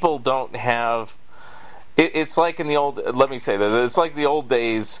 people don't have... It's like in the old... Let me say this. It's like the old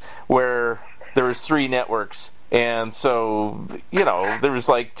days where there was 3 networks. And so, there was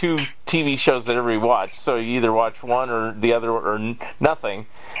like 2 TV shows that everybody watched. So you either watch one or the other or nothing.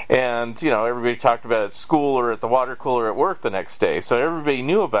 And, everybody talked about it at school or at the water cooler at work the next day. So everybody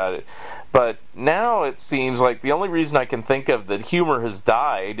knew about it. But now it seems like the only reason I can think of that humor has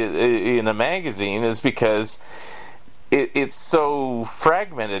died in a magazine is because it's so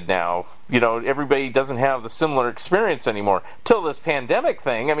fragmented now. Everybody doesn't have the similar experience anymore. Till this pandemic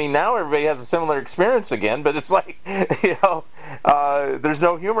thing, now everybody has a similar experience again, but it's like, there's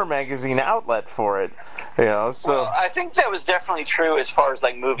no humor magazine outlet for it. So well, I think that was definitely true as far as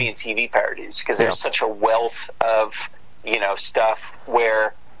like movie and TV parodies, because there's such a wealth of, stuff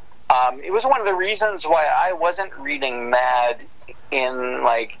where it was one of the reasons why I wasn't reading Mad in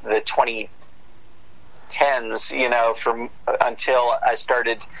like the 2010s,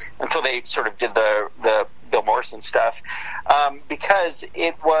 until they sort of did the Bill Morrison stuff, because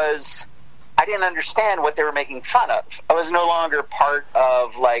I didn't understand what they were making fun of. I was no longer part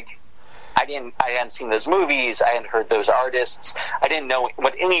of like, I hadn't seen those movies, I hadn't heard those artists, I didn't know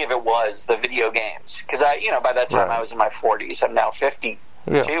what any of it was, the video games, because by that time I was in my 40s, I'm now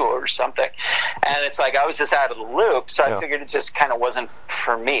 52 or something, and it's like I was just out of the loop, so I figured it just kind of wasn't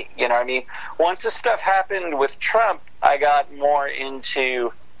for me. Once this stuff happened with Trump, I got more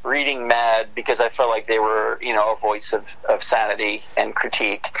into reading Mad because I felt like they were, a voice of sanity and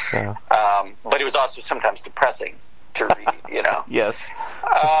critique. But it was also sometimes depressing to read, Yes.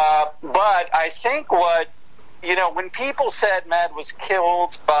 But I think when people said Mad was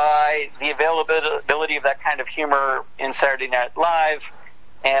killed by the availability of that kind of humor in Saturday Night Live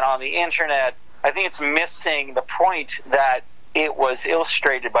and on the internet, I think it's missing the point that it was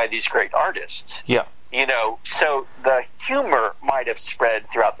illustrated by these great artists. Yeah. So the humor might have spread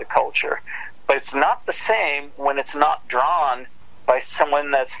throughout the culture, but it's not the same when it's not drawn by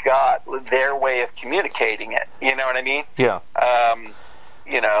someone that's got their way of communicating it. You know what I mean? Yeah.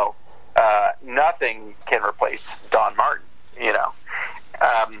 Nothing can replace Don Martin,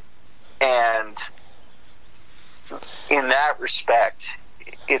 and in that respect,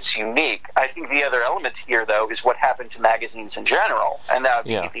 it's unique. I think the other element here, though, is what happened to magazines in general, and that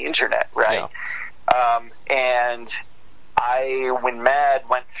would be the internet, right? Yeah. And when Mad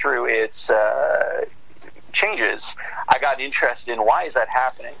went through its changes, I got interested in why is that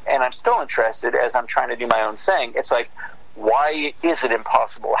happening, and I'm still interested as I'm trying to do my own thing. It's like, why is it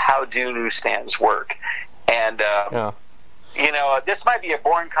impossible? How do newsstands work? And this might be a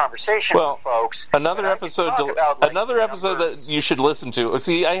boring conversation for folks. Another episode that you should listen to.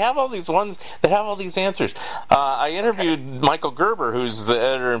 See, I have all these ones that have all these answers. I interviewed Michael Gerber, who's the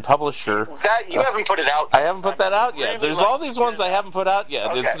editor and publisher. You haven't put it out yet. I haven't put that out yet. There's all these ones I haven't put out yet.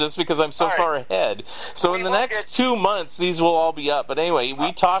 Okay. It's just because I'm so far ahead. So in the next 2 months, these will all be up. But anyway,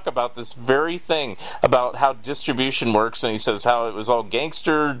 we talk about this very thing, about how distribution works, and he says how it was all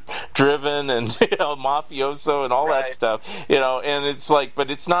gangster-driven and mafioso and all that stuff. And it's like, but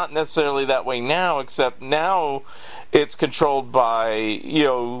it's not necessarily that way now, except now it's controlled by,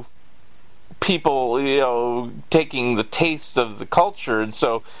 people, taking the tastes of the culture. And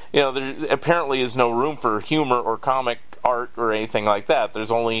so, there apparently is no room for humor or comic art or anything like that.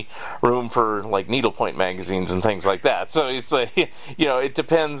 There's only room for, like, needlepoint magazines and things like that. So it's like, it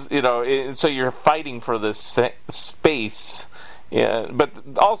depends, so you're fighting for this space. Yeah, but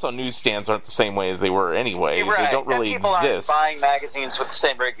also newsstands aren't the same way as they were anyway. Right. They don't really people exist. Aren't buying magazines with the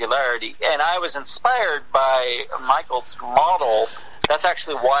same regularity. And I was inspired by Michael's model. That's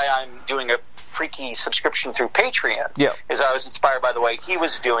actually why I'm doing a freaky subscription through Patreon. Yeah. Is I was inspired by the way he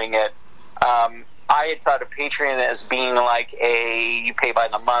was doing it. I had thought of Patreon as being like you pay by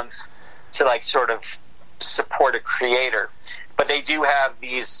the month to like sort of support a creator. But they do have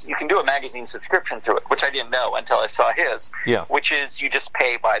these, you can do a magazine subscription through it, which I didn't know until I saw his, which is you just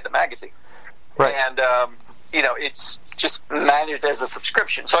pay by the magazine. Right. And, it's just managed as a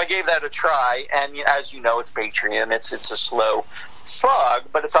subscription. So I gave that a try, and as you know, it's Patreon. It's a slow slog,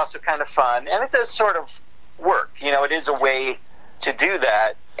 but it's also kind of fun, and it does sort of work. It is a way to do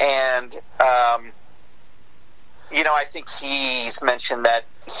that, and I think he's mentioned that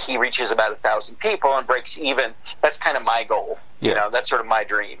he reaches about 1,000 people and breaks even. That's kind of my goal. Yeah. That's sort of my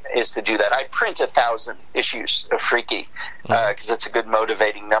dream, is to do that. I print 1,000 issues of Freaky because it's a good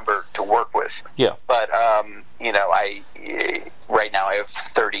motivating number to work with. Yeah. But right now I have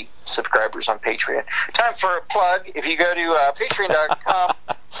 30 subscribers on Patreon. Time for a plug. If you go to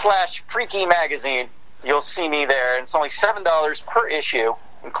patreon.com/Freaky Magazine, you'll see me there. And it's only $7 per issue,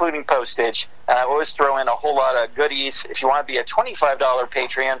 including postage. And I always throw in a whole lot of goodies. If you want to be a $25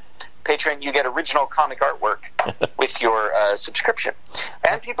 patron, you get original comic artwork with your subscription.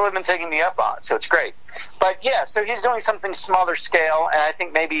 And people have been taking me up on it, so it's great. But yeah, so he's doing something smaller scale, and I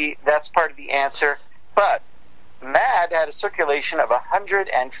think maybe that's part of the answer. But Mad had a circulation of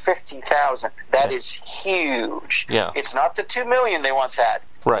 150,000. That is huge. Yeah. It's not the 2 million they once had.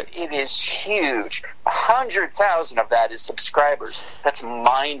 Right. It is huge. 100,000 of that is subscribers. That's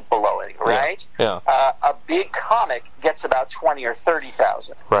mind-blowing, right? Yeah. A big comic gets about 20 or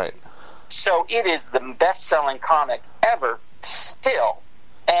 30,000. Right. So it is the best-selling comic ever still,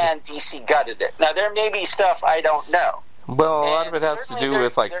 and DC gutted it. Now, there may be stuff I don't know. Well, a lot of it has to do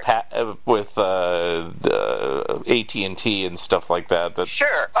with AT&T and stuff like that. That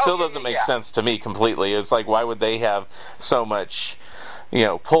sure. Still doesn't make sense to me completely. It's like, why would they have so much,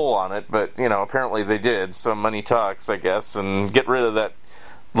 pull on it? But apparently they did. So money talks, I guess, and get rid of that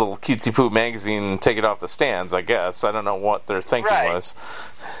little cutesy poo magazine and take it off the stands. I guess I don't know what their thinking was.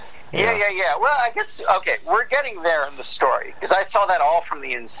 Yeah. Well, I guess, okay, we're getting there in the story, because I saw that all from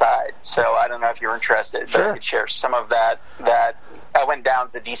the inside, so I don't know if you're interested, but I could share some of that I went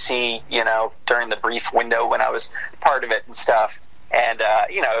down to D.C., during the brief window when I was part of it and stuff, and,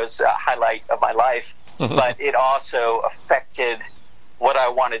 it was a highlight of my life, but it also affected what I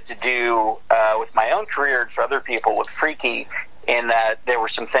wanted to do with my own career and for other people with Freaky, in that there were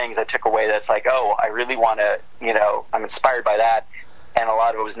some things I took away that's like, oh, I really want to, I'm inspired by that. And a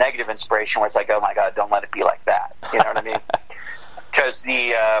lot of it was negative inspiration, where it's like, oh my God, don't let it be like that. You know what I mean? Because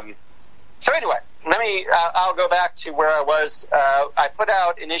so anyway, I'll go back to where I was. I put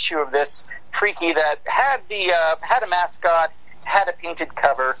out an issue of this Freaky that had had a mascot, had a painted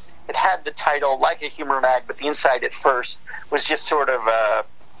cover. It had the title like a humor mag, but the inside at first was just sort of,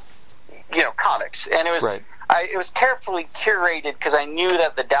 comics. And it was, it was carefully curated, because I knew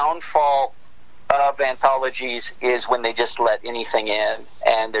that the downfall of anthologies is when they just let anything in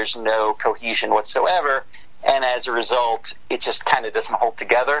and there's no cohesion whatsoever, and as a result it just kind of doesn't hold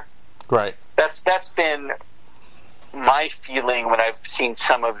together. Right. That's been my feeling when I've seen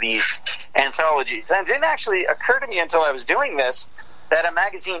some of these anthologies, and it didn't actually occur to me until I was doing this that a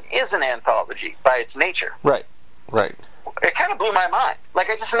magazine is an anthology by its nature. Right. It kind of blew my mind. Like,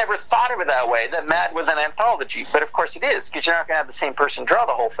 I just never thought of it that way, that Mad was an anthology. But of course it is, because you're not going to have the same person draw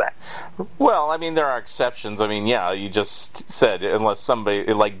the whole thing. Well, I mean, there are exceptions. I mean, yeah, you just said, unless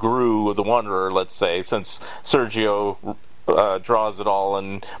somebody, like Gru the Wanderer, let's say, since Sergio draws it all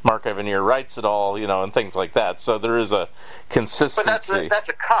and Mark Evanier writes it all, and things like that. So there is a consistency. But that's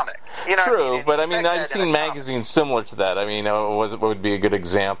a comic. True, but I mean, I've seen magazines similar to that. I mean, what would be a good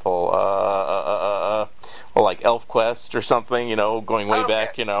example? Like ElfQuest or something, going way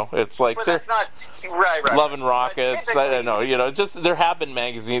back, it's like but that's not right. Love and Rockets. I don't know, just there have been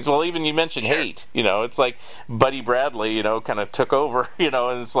magazines. Well, even you mentioned Hate, it's like Buddy Bradley, kind of took over,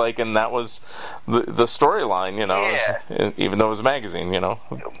 and it's like, and that was the storyline, even though it was a magazine,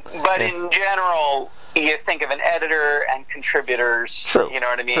 But in general, you think of an editor and contributors, true, you know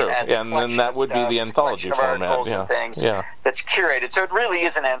what I mean? True. As and then that would be the anthology format, and things that's curated. So it really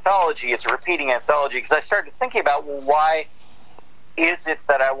is an anthology. It's a repeating anthology, because I started thinking about, well, why is it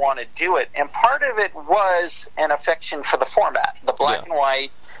that I want to do it? And part of it was an affection for the format, the black and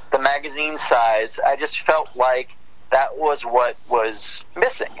white, the magazine size. I just felt like that was what was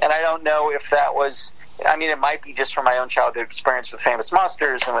missing. And I don't know if that was, I mean, it might be just from my own childhood experience with Famous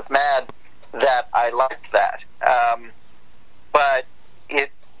Monsters and with Mad that I liked that. But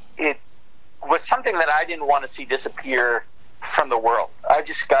it was something that I didn't want to see disappear from the world. I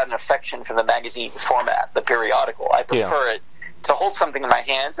just got an affection for the magazine format, the periodical. I prefer it to hold something in my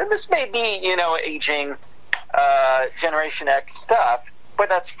hands. And this may be, aging Generation X stuff, but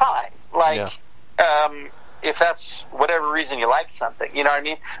that's fine. If that's whatever reason you like something, you know what I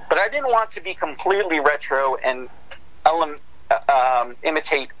mean? But I didn't want to be completely retro and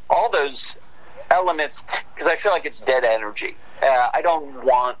imitate all those elements, because I feel like it's dead energy. I don't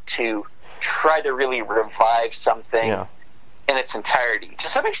want to try to really revive something in its entirety. To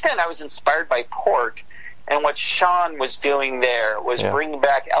some extent, I was inspired by Pork, and what Sean was doing there was bringing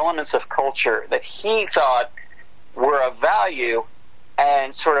back elements of culture that he thought were of value,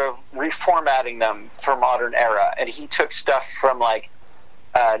 and sort of reformatting them for modern era. And he took stuff from like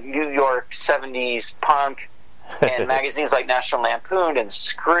New York 70s punk and magazines like National Lampoon and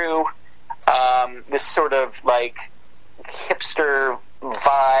Screw, this sort of like hipster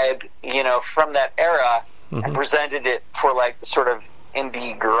vibe, you know, from that era, and presented it for like the sort of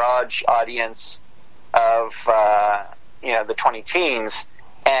indie garage audience of you know, the 20-teens,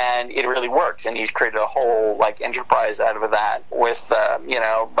 and it really worked. And he's created a whole like enterprise out of that with you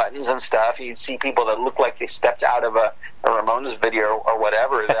know, buttons and stuff. You'd see people that looked like they stepped out of a Ramones video or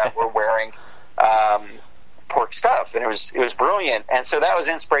whatever that were wearing pork stuff, and it was brilliant. And so that was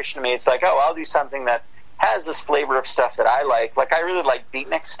inspiration to me. It's like, oh, I'll do something that has this flavor of stuff that I like. Like, I really like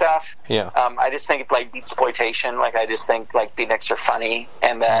beatnik stuff. Yeah. I just think it's like beatsploitation. Like, I just think like beatniks are funny,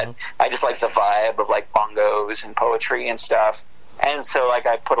 and that I just like the vibe of like bongos and poetry and stuff. And so like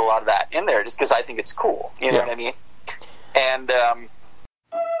I put a lot of that in there just because I think it's cool. You know what I mean? And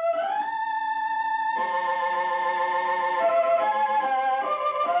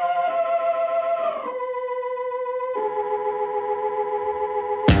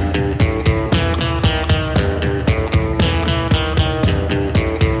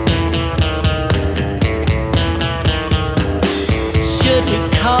Should we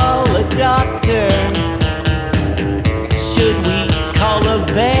call a doctor? Should we call a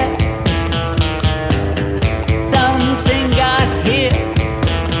vet? Something got hit,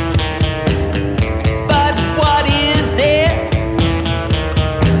 but what is it?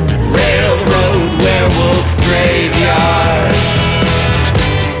 Railroad werewolf graveyard.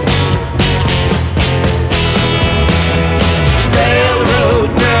 Railroad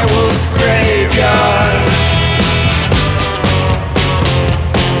werewolf graveyard.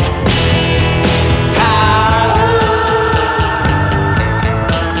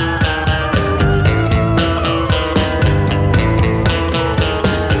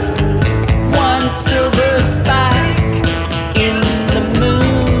 One silver spike in the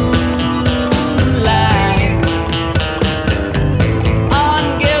moonlight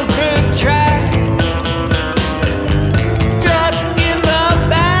on Galesburg track, struck in the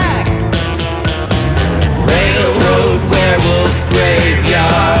back. Railroad werewolf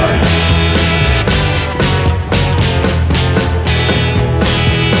graveyard.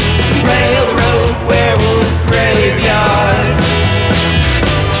 Railroad werewolf graveyard.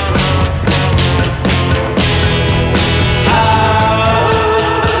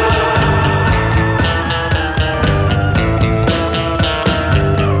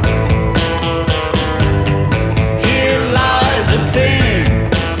 Here lies a thing.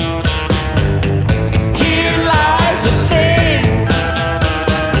 Here lies a thing.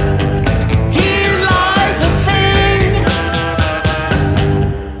 Here lies a thing.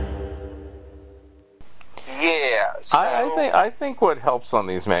 yeah, so I think what helps on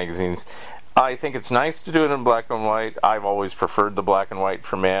these magazines, I think it's nice to do it in black and white. I've always preferred the black and white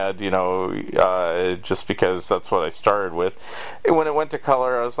for Mad, you know, just because that's what I started with. And when it went to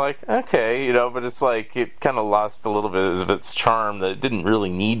color, I was like, okay, you know, but it's like it kind of lost a little bit of its charm that it didn't really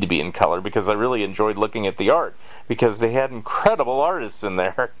need to be in color, because I really enjoyed looking at the art because they had incredible artists in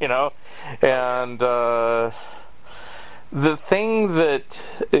there, you know, and the thing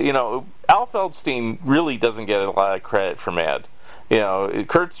that, you know, Al Feldstein really doesn't get a lot of credit for Mad. You know,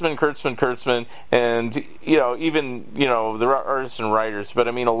 Kurtzman, and, you know, even, you know, the artists and writers, but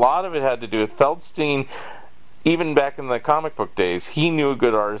I mean, a lot of it had to do with Feldstein. Even back in the comic book days, he knew a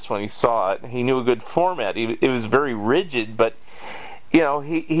good artist when he saw it. He knew a good format. It was very rigid, but, you know,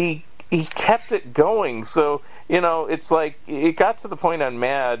 he kept it going. So, you know, it's like it got to the point on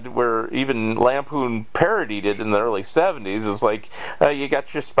Mad where even Lampoon parodied it in the early 70s. It's like, you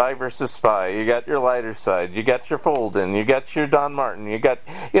got your Spy versus Spy, you got your lighter side, you got your Folden, you got your Don Martin, you got,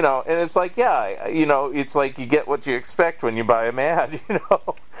 you know, and it's like, yeah, you know, it's like you get what you expect when you buy a Mad, you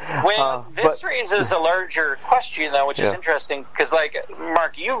know. Well, this raises a larger question, though, which is interesting, because, like,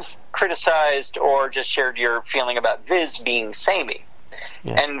 Mark, you've criticized or just shared your feeling about Viz being samey.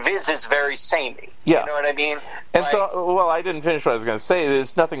 Yeah. And Viz is very samey. Yeah. You know what I mean? And like, so, well, I didn't finish what I was going to say.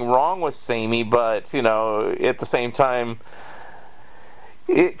 There's nothing wrong with samey, but, you know, at the same time,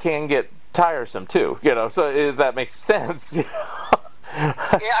 it can get tiresome, too. You know, so if that makes sense. Yeah,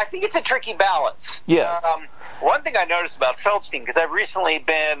 I think it's a tricky balance. Yes. One thing I noticed about Feldstein, because I've recently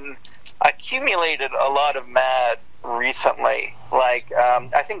been accumulated a lot of Mad recently. Like,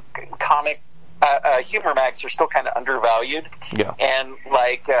 I think comic humor mags are still kind of undervalued. Yeah. And,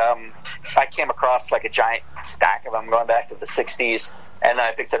 like, I came across, like, a giant stack of them going back to the 60s, and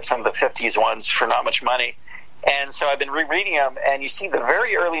I picked up some of the 50s ones for not much money. And so I've been rereading them, and you see the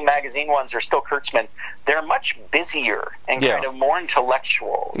very early magazine ones are still Kurtzman. They're much busier and kind of more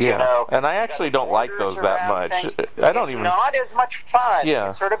intellectual. Yeah, you know? and I actually don't like those that much. I don't even. It's not as much fun. Yeah.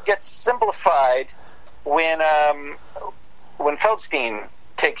 It sort of gets simplified when Feldstein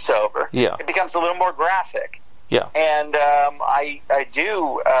takes over. Yeah. It becomes a little more graphic. Yeah. And I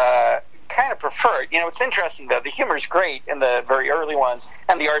do kind of prefer it. You know, it's interesting, though. The humor's great in the very early ones,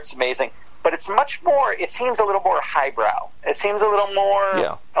 and the art's amazing. But it's much more, it seems a little more highbrow. It seems a little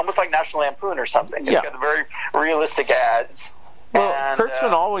more, almost like National Lampoon or something. It's got the very realistic ads. Well, and,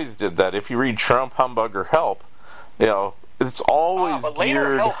 Kurtzman always did that. If you read Trump, Humbug, or Help, you know, it's always but later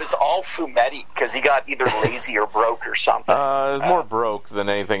geared... Help is all Fumetti, because he got either lazy or broke or something. It's more broke than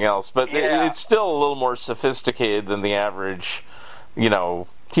anything else. But it's still a little more sophisticated than the average, you know,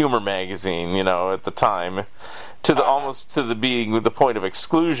 humor magazine, you know, at the time. To the almost to the being the point of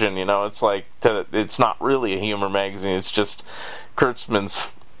exclusion, you know, it's like it's not really a humor magazine. It's just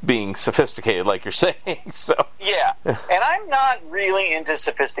Kurtzman's being sophisticated, like you're saying. So and I'm not really into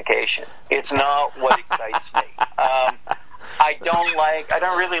sophistication. It's not what excites me. I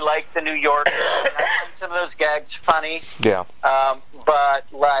don't really like the New Yorker. I find some of those gags funny. Yeah.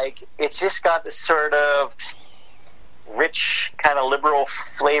 But like, it's just got this sort of rich kind of liberal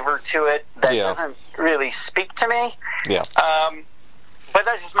flavor to it that doesn't really speak to me. Yeah. But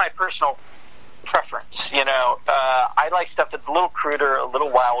that's just my personal preference. You know, I like stuff that's a little cruder, a little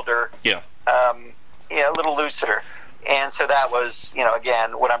wilder. Yeah. A little looser. And so that was, you know,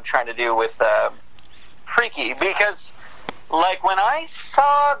 again, what I'm trying to do with Freaky, because like when I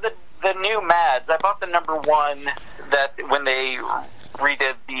saw the new Mads, I bought the #1 that when they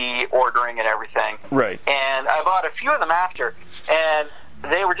redid the ordering and everything. Right. And I bought a few of them after, and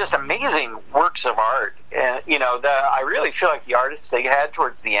they were just amazing works of art. And, you know, I really feel like the artists they had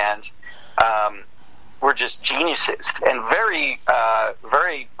towards the end were just geniuses and very,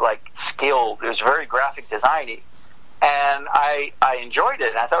 very, like, skilled. It was very graphic designy. And I enjoyed it,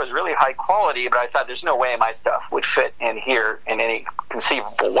 and I thought it was really high quality, but I thought there's no way my stuff would fit in here in any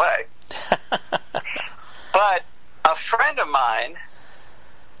conceivable way. But a friend of mine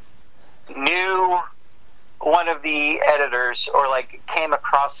knew one of the editors, or like came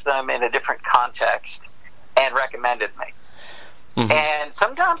across them in a different context and recommended me. Mm-hmm. And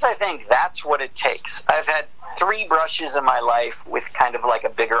sometimes I think that's what it takes. I've had 3 brushes in my life with kind of like a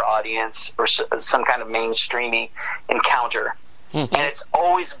bigger audience or some kind of mainstreamy encounter. Mm-hmm. And it's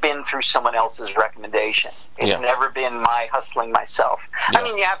always been through someone else's recommendation. It's never been my hustling myself. Yeah. I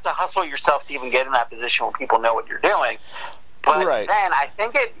mean, you have to hustle yourself to even get in that position where people know what you're doing. But then I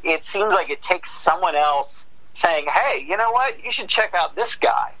think it seems like it takes someone else saying, hey, you know what? You should check out this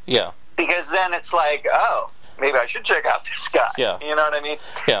guy. Yeah. Because then it's like, oh, maybe I should check out this guy. Yeah. You know what I mean?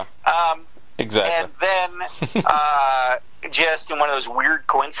 Yeah. Exactly. And then just in one of those weird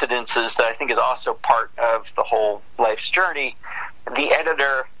coincidences that I think is also part of the whole life's journey, the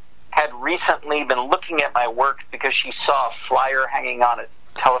editor had recently been looking at my work because she saw a flyer hanging on a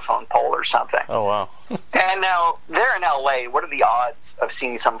telephone pole or something. Oh, wow. And now, they're in L.A. What are the odds of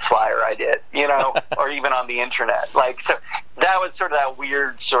seeing some flyer I did, you know, or even on the internet? Like, so that was sort of that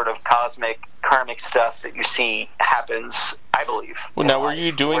weird sort of cosmic, karmic stuff that you see happens, I believe. Well, now, were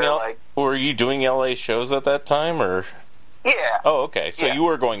you doing L.A. shows at that time, or? Yeah. Oh, okay. So you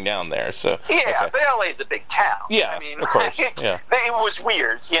were going down there. So yeah, but LA's a big town. Yeah, I mean, of course. It was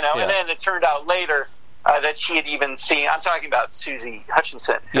weird, you know. Yeah. And then it turned out later that she had even seen. I'm talking about Susie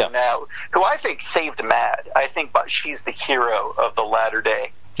Hutchinson, who I think saved Mad. I think she's the hero of the latter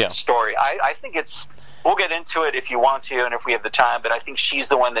day story. I think it's. We'll get into it if you want to, and if we have the time. But I think she's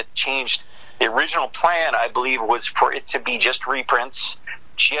the one that changed the original plan. I believe was for it to be just reprints,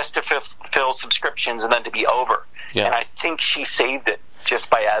 just to fulfill subscriptions, and then to be over. Yeah. And I think she saved it just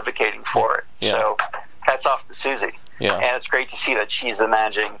by advocating for it. Yeah. So hats off to Susie. Yeah. And it's great to see that she's the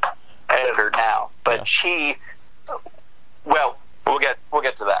managing editor now. But we'll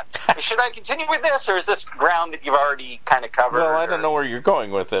get to that. Should I continue with this, or is this ground that you've already kind of covered? Well, I don't know where you're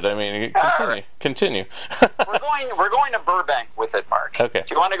going with it. I mean, continue. We're going to Burbank with it, Mark. Okay.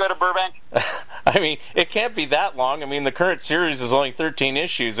 Do you want to go to Burbank? I mean, it can't be that long. I mean, the current series is only 13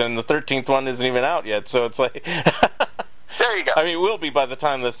 issues, and the 13th one isn't even out yet. So it's like. There you go. I mean, it will be by the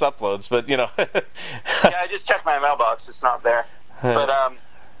time this uploads, but you know. Yeah, I just checked my mailbox. It's not there. But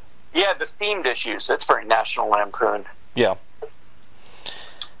the themed issues. That's very National Lampoon. Yeah.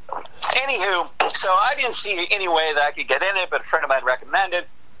 Anywho, so I didn't see any way that I could get in it, but a friend of mine recommended.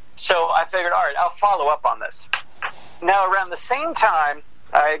 So I figured, all right, I'll follow up on this. Now, around the same time,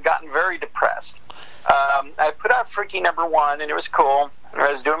 I had gotten very depressed. I put out Freaky #1, and it was cool. I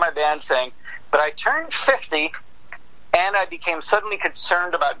was doing my band thing. But I turned 50, and I became suddenly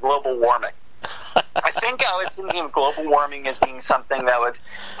concerned about global warming. I think I was thinking of global warming as being something that would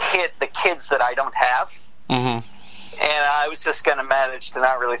hit the kids that I don't have. Mm-hmm. And I was just going to manage to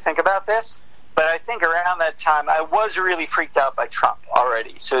not really think about this. But I think around that time, I was really freaked out by Trump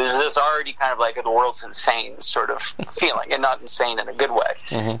already. So it was already kind of like the world's insane sort of feeling, and not insane in a good way.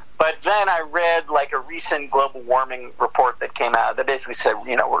 Mm-hmm. But then I read like a recent global warming report that came out that basically said,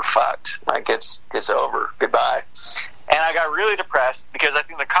 we're fucked. Like, it's over. Goodbye. And I got really depressed because I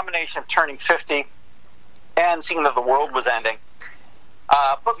think the combination of turning 50 and seeing that the world was ending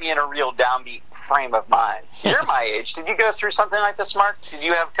put me in a real downbeat frame of mind. You're my age. Did you go through something like this, Mark? Did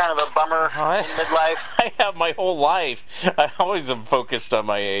you have kind of a bummer in midlife? I have my whole life. I always am focused on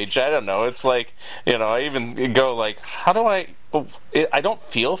my age. I don't know. It's like, I even go like, how do I don't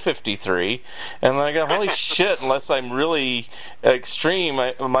feel 53, and then I go, holy shit, unless I'm really extreme,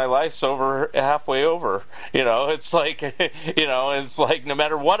 my life's halfway over. It's like, it's like no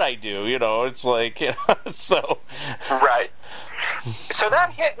matter what I do, it's like, so. Right. So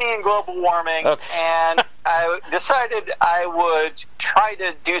that hit me in global warming, okay. And I decided I would try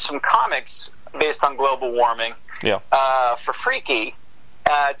to do some comics based on global warming for Freaky,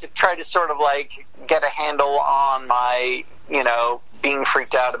 to try to sort of like get a handle on my, being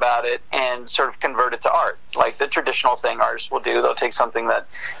freaked out about it and sort of convert it to art. Like the traditional thing artists will do. They'll take something that,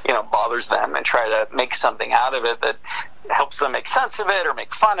 bothers them and try to make something out of it that helps them make sense of it or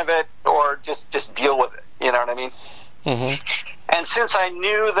make fun of it or just deal with it. You know what I mean? Mm-hmm. And since I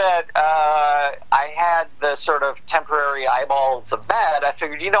knew that I had the sort of temporary eyeballs of Mad, I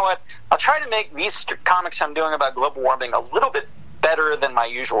figured, you know what, I'll try to make these comics I'm doing about global warming a little bit better than my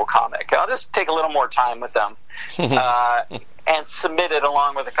usual comic. I'll just take a little more time with them and submit it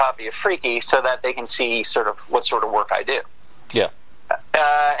along with a copy of Freaky so that they can see sort of what sort of work I do. Yeah.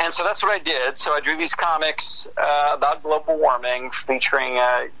 And so that's what I did. So I drew these comics about global warming featuring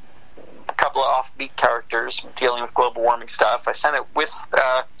a couple of offbeat characters dealing with global warming stuff. I sent it with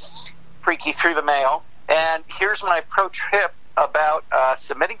Freaky through the mail. And here's my pro tip about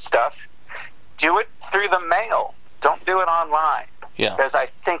submitting stuff. Do it through the mail. Don't do it online. Yeah. Because I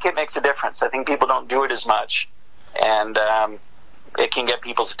think it makes a difference. I think people don't do it as much. And it can get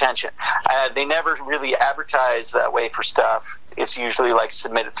people's attention. They never really advertise that way for stuff. It's usually like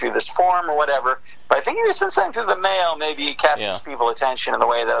submitted through this form or whatever. But I think if you send something through the mail, maybe it captures people's attention in the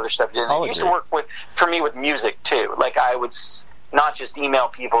way that other stuff didn't. It used to work for me with music too. Like I would not just email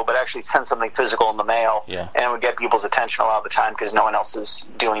people, but actually send something physical in the mail, and it would get people's attention a lot of the time because no one else is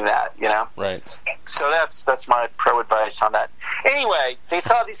doing that, Right. So that's my pro advice on that. Anyway, they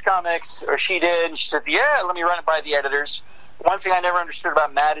saw these comics, or she did, and she said, yeah, let me run it by the editors. One thing I never understood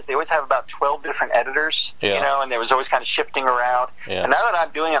about Mad is they always have about 12 different editors, and there was always kind of shifting around. Yeah. And now that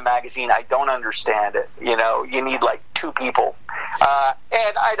I'm doing a magazine, I don't understand it. You need like 2 people.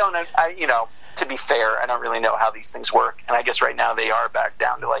 And to be fair, I don't really know how these things work. And I guess right now they are back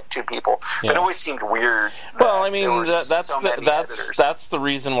down to like 2 people. But it always seemed weird. Well, I mean, that's the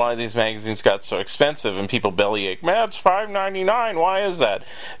reason why these magazines got so expensive, and people bellyache, Mad's $5.99. Why is that?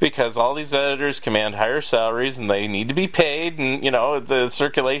 Because all these editors command higher salaries, and they need to be paid, and the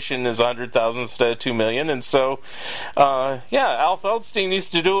circulation is 100,000 instead of 2 million, and so Al Feldstein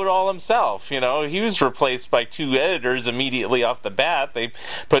used to do it all himself. He was replaced by 2 editors immediately off the bat. They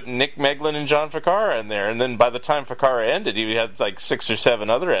put Nick Meglin and John Ficarra in there, and then by the time Ficarra ended, he had like 6 or 7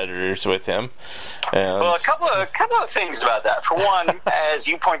 other editors with him. And well, a couple of things about that. For one, as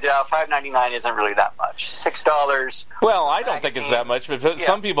you pointed out, $5.99 isn't really that much. $6. Well, I don't think it's that much, but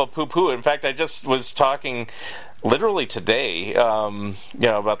some people poo-poo. In fact, I just was talking literally today,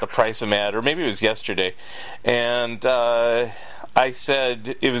 about the price of Mad, or maybe it was yesterday, and I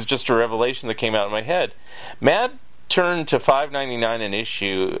said it was just a revelation that came out in my head. Mad turned to $5.99 an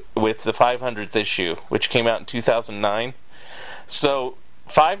issue with the 500th issue, which came out in 2009. So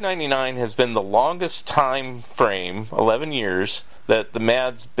 $5.99 has been the longest time frame, 11 years, that the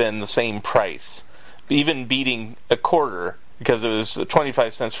Mad's been the same price, even beating a quarter, because it was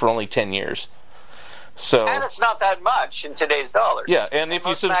 25 cents for only 10 years. So, and it's not that much in today's dollars. Yeah, and if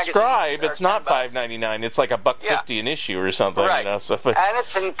you subscribe, it's not $5.99. It's like $1.50 an issue or something. Right. And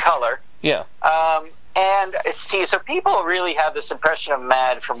it's in color. Yeah. And so people really have this impression of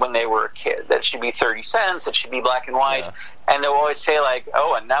Mad from when they were a kid, that it should be 30 cents, it should be black and white, and they'll always say like,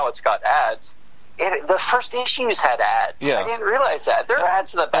 oh, and now it's got ads. The first issues had ads. I didn't realize that. There are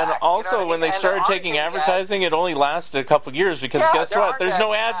ads in the back. And also, when they started taking advertising, it only lasted a couple of years, because guess what? There's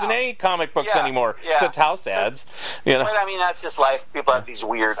no ads in any comic books anymore, except house ads. But I mean, that's just life. People have these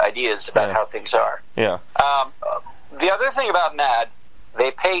weird ideas about how things are. Yeah. The other thing about Mad They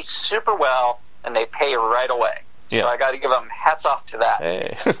pay super well, and they pay right away. So I got to give them hats off to that.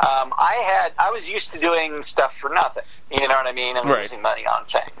 Hey. I was used to doing stuff for nothing. You know what I mean? And losing money on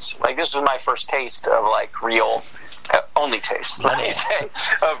things. Like, this was my first taste of, like, real, only taste, let me say,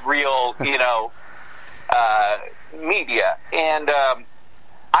 of real, media. And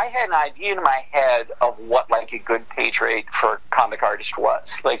I had an idea in my head of what, like, a good page rate for a comic artist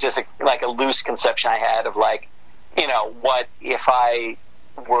was. Like, just a loose conception I had of, like, what if I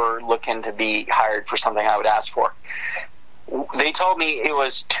were looking to be hired for something I would ask for. They told me it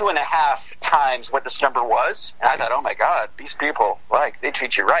was 2.5 times what this number was, and I thought, oh my God, these people, they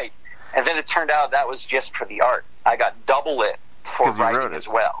treat you right. And then it turned out that was just for the art. I got double it for writing as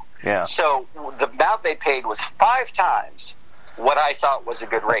well. Yeah. So the amount they paid was 5 times what I thought was a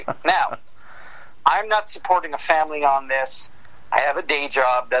good rate. Now, I'm not supporting a family on this. I have a day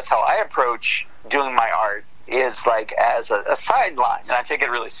job. That's how I approach doing my art, is like as a sideline, and I take it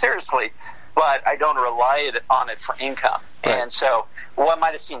really seriously, but I don't rely on it for income. Right. And so what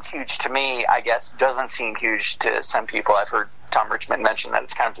might have seemed huge to me, I guess, doesn't seem huge to some people. I've heard Tom Richmond mention that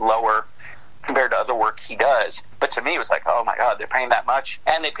it's kind of lower compared to other work he does, but to me it was like, oh my God, they're paying that much,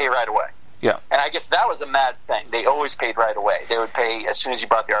 and they pay right away. Yeah. And I guess that was a mad thing. They always paid right away. They would pay as soon as you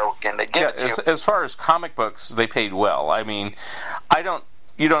brought the artwork in. They'd give it to you. As far as comic books, they paid well. I mean,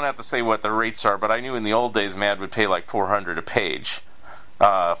 you don't have to say what the rates are, but I knew in the old days Mad would pay like $400 a page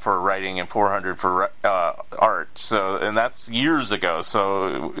for writing and $400 for art. So, and that's years ago.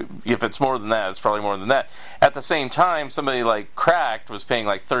 So if it's more than that, it's probably more than that. At the same time, somebody like Cracked was paying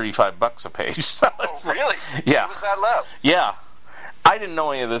like $35 a page. So really? Yeah. It was that low? Yeah. I didn't know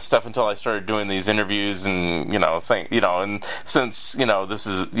any of this stuff until I started doing these interviews and, and since, this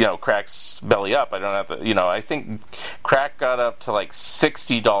is, Crack's belly up, I don't have to, I think Crack got up to like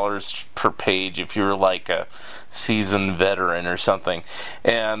 $60 per page if you were like a seasoned veteran or something.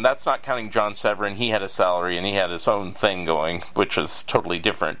 And that's not counting John Severin. He had a salary and he had his own thing going, which was totally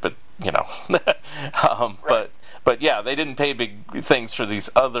different, but, but yeah, they didn't pay big things for these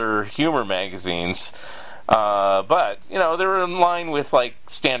other humor magazines. But, they were in line with, like,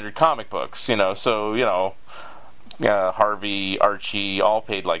 standard comic books, so, Harvey, Archie, all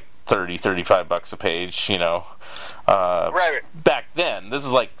paid, like, $30-35 a page, Right. Back then. This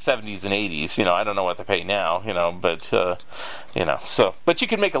is, like, 70s and 80s, I don't know what they pay now, but, so, but you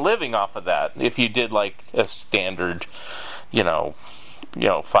could make a living off of that if you did, like, a standard,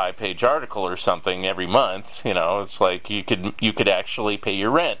 5-page article or something every month, it's like you could actually pay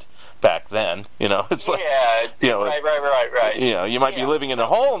your rent. Back then, it's like, right. You might be living in a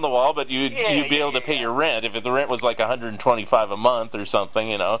hole in the wall, but you'd be able to pay your rent if the rent was like $125 a month or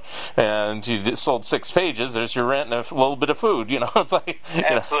something, and you sold 6 pages. There's your rent and a little bit of food, It's like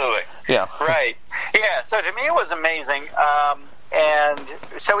absolutely, yeah, right, yeah. So to me, it was amazing. And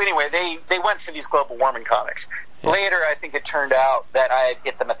so anyway, they went for these global warming comics. Yeah. Later, I think it turned out that I had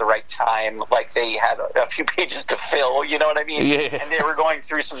hit them at the right time. Like, they had a few pages to fill, you know what I mean? Yeah. And they were going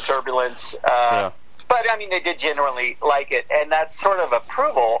through some turbulence. Yeah. But, I mean, they did genuinely like it. And that sort of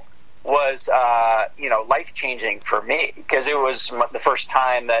approval was, life-changing for me. Because it was the first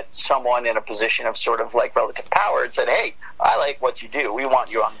time that someone in a position of sort of, like, relative power had said, hey, I like what you do. We want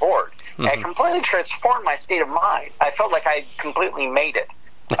you on board. Mm-hmm. And it completely transformed my state of mind. I felt like I completely made it.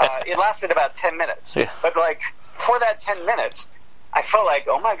 It lasted about 10 minutes. Yeah. But, like, for that 10 minutes, I felt like,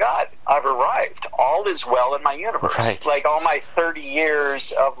 oh my God, I've arrived. All is well in my universe. Right. Like, all my 30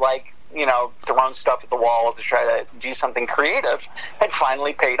 years of, like, throwing stuff at the wall to try to do something creative had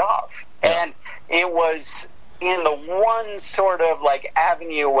finally paid off. Yeah. And it was in the one sort of, like,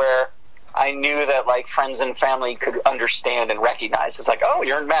 avenue where I knew that, like, friends and family could understand and recognize. It's like, oh,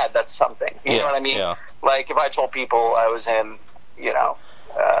 you're in Mad, that's something. You know what I mean? Yeah. Like, if I told people I was in,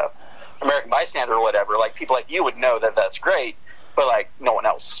 American Bystander or whatever, like, people like you would know that that's great, but, like, no one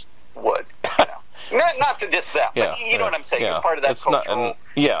else would, not to diss them, but you know what I'm saying. It was part of that cultural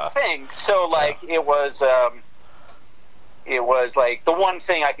thing. So, like, it was like the one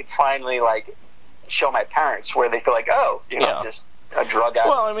thing I could finally, like, show my parents where they feel like, oh, just a drug addict.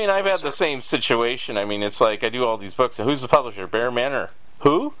 Well, I mean, I've had the same situation. I mean, it's like I do all these books. Who's the publisher? Bear Manor.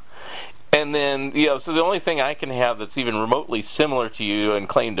 Who? And then, so the only thing I can have that's even remotely similar to you and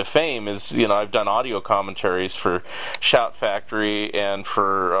claim to fame is, I've done audio commentaries for Shout Factory and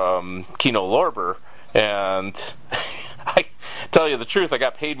for Kino Lorber, and I tell you the truth, I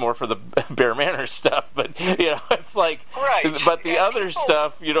got paid more for the Bear Manor stuff, but, it's like, but the other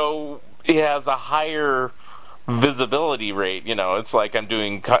stuff, it has a higher visibility rate. It's like I'm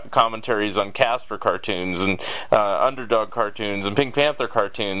doing commentaries on Casper cartoons and Underdog cartoons and Pink Panther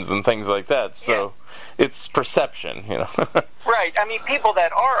cartoons and things like that. So it's perception, you know. Right. I mean, people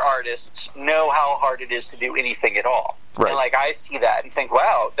that are artists know how hard it is to do anything at all. Right. And, like, I see that and think,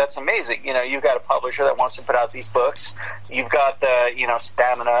 wow, that's amazing. You know, you've got a publisher that wants to put out these books. You've got the, you know,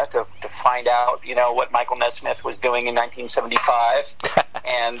 stamina to find out, you know, what Michael Nesmith was doing in 1975.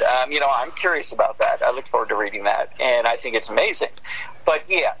 And, you know, I'm curious about that. I look forward to reading that. And I think it's amazing. But,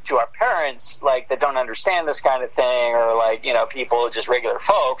 yeah, to our parents, like, that don't understand this kind of thing, or, like, you know, people, just regular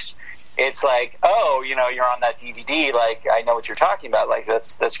folks, it's like, oh, you know, you're on that DVD, like, I know what you're talking about, like,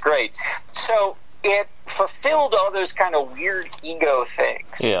 that's great. So it fulfilled all those kind of weird ego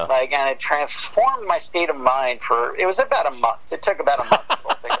things. Yeah. Like, and it transformed my state of mind it was about a month. It took about a month for the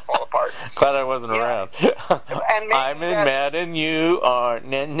whole thing to fall apart. Glad I wasn't around. And I'm in mad and you are...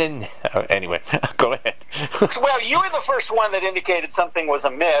 Anyway, go ahead. Well, you were the first one that indicated something was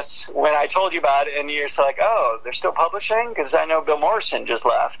amiss when I told you about it, and you're just like, oh, they're still publishing? Because I know Bill Morrison just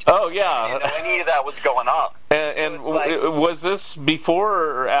left. Oh, yeah. I didn't know any of that was going on. And So it's like, was this before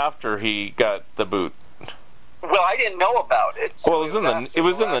or after he got the boot? well, I didn't know about it. So Well, it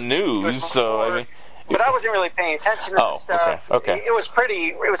was in the news, so I mean... But I wasn't really paying attention to the stuff. Okay. It was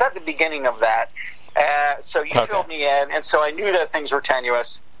at the beginning of that. So you filled me in, and so I knew that things were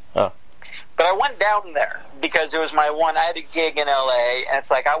tenuous. Oh. But I went down there because it was my one. I had a gig in L.A., and it's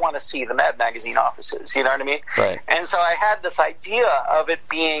like, I want to see the Mad Magazine offices. You know what I mean? Right. And so I had this idea of it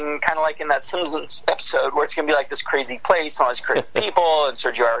being kind of like in that Simpsons episode where it's going to be like this crazy place, and all these crazy people, and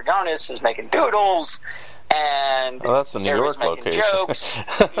Sergio Aragonis is making doodles. And that's the New York making location. jokes.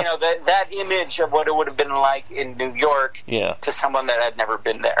 You know, that image of what it would have been like in New York to someone that had never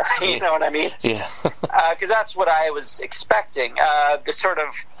been there. You know what I mean? Yeah. Because that's what I was expecting, the sort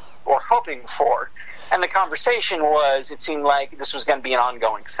of, or hoping for. And the conversation was, it seemed like this was going to be an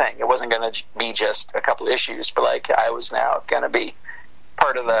ongoing thing. It wasn't going to be just a couple of issues, but like I was now going to be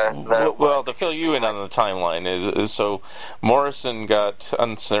part of the well, to fill you in on the timeline is so Morrison got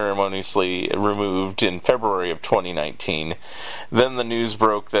unceremoniously removed in February of 2019. Then the news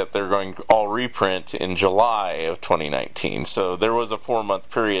broke that they're going to all reprint in July of 2019. So there was a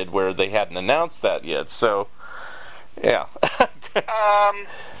 4-month period where they hadn't announced that yet. So, yeah.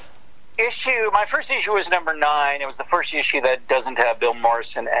 My first issue was number 9. It was the first issue that doesn't have Bill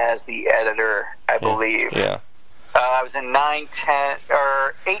Morrison as the editor, I believe. Yeah. I was in 9, 10,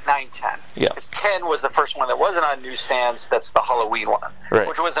 or 8, 9, 10. Yeah. Because 10 was the first one that wasn't on newsstands. That's the Halloween one, right.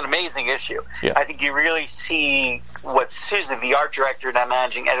 Which was an amazing issue. Yeah. I think you really see what Susan, the art director and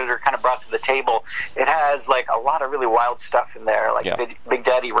managing editor, kind of brought to the table. It has like a lot of really wild stuff in there, like Big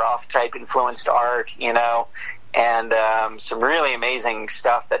Daddy Roth type influenced art, you know, and some really amazing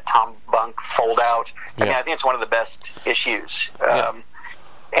stuff that Tom Bunk fold out. I mean, I think it's one of the best issues.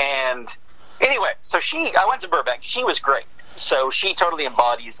 And anyway, so I went to Burbank. She was great. So she totally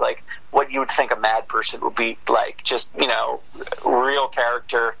embodies like what you would think a mad person would be like. Just, you know, real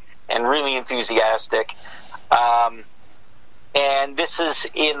character and really enthusiastic. And this is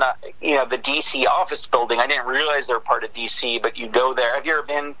in the DC office building. I didn't realize they were part of DC, but you go there. Have you ever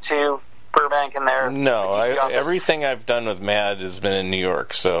been to Burbank and there? No, everything I've done with Mad has been in New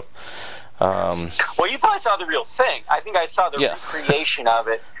York. So, well, you probably saw the real thing. I think I saw the recreation of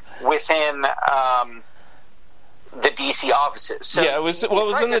it within the DC offices. So it was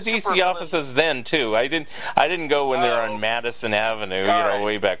in the DC offices then too. I didn't go when they were on Madison Avenue,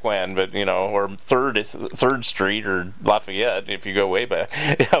 way back when, but or 3rd Street or Lafayette if you go way back.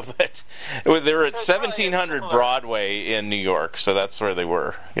 But they were at 1700 Broadway in New York, so that's where they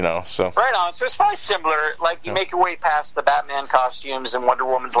were. So right on. So it's probably similar. Like you make your way past the Batman costumes and Wonder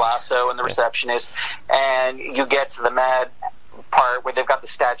Woman's lasso and the receptionist, and you get to the Mad part where they've got the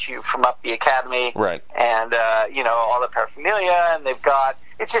statue from up the Academy, right? And all the paraphernalia, and they've got,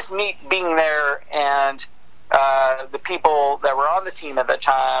 it's just neat being there, and the people that were on the team at that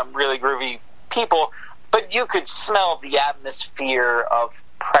time, really groovy people, but you could smell the atmosphere of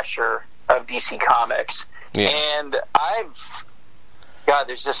pressure of DC Comics, and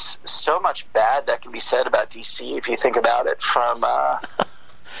there's just so much bad that can be said about DC if you think about it, from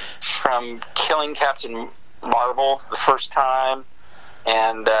killing Captain Marvel the first time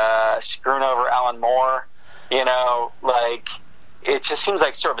and screwing over Alan Moore, it just seems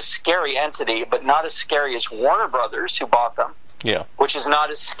like sort of a scary entity, but not as scary as Warner Brothers, who bought them, which is not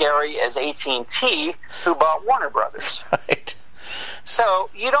as scary as AT&T, who bought Warner Brothers. Right.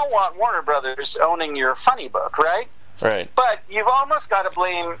 So you don't want Warner Brothers owning your funny book, right? Right. But you've almost got to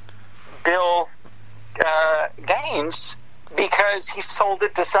blame Bill Gaines, because he sold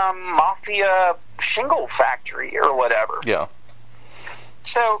it to some mafia shingle factory or whatever. Yeah.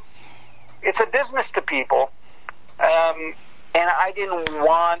 So it's a business to people, and I didn't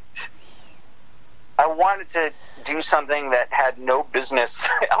want I wanted to do something that had no business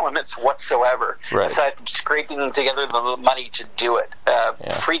elements whatsoever, Right. aside from scraping together the money to do it.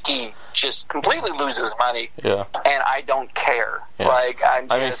 Freaky just completely loses money, Yeah. and I don't care. Yeah. Like, I'm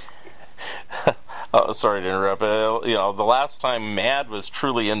I mean- just... Oh, sorry to interrupt. The last time Mad was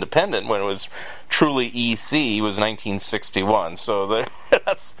truly independent, when it was truly EC, was 1961. So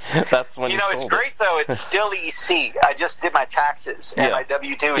that's when it's sold great, though. It's still EC. I just did my taxes, and Yeah. my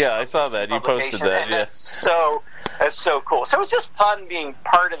W-2 is Yeah, I saw that. You posted publication, that, and yeah. that's so cool. So it was just fun being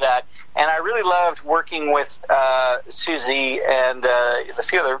part of that, and I really loved working with Susie and the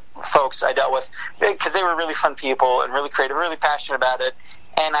few other folks I dealt with, because they were really fun people and really creative, really passionate about it.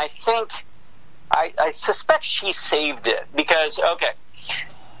 And I think, I suspect she saved it, because, okay,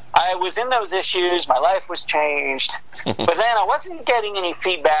 I was in those issues, my life was changed, but then I wasn't getting any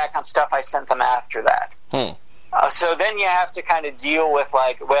feedback on stuff I sent them after that. So then you have to kind of deal with,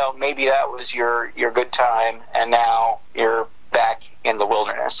 like, well, maybe that was your good time, and now you're back in the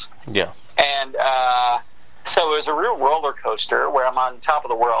wilderness. Yeah. And so it was a real roller coaster where I'm on top of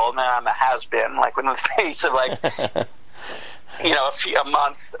the world, and then I'm a has-been, like, within the space of, like, a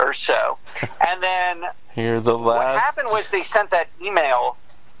month or so. And then Here's the last. what happened was they sent that email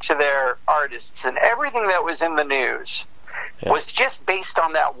to their artists, and everything that was in the news was just based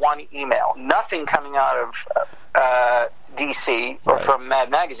on that one email. Nothing coming out of DC or Right. from Mad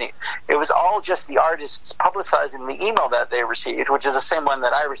Magazine. It was all just the artists publicizing the email that they received, which is the same one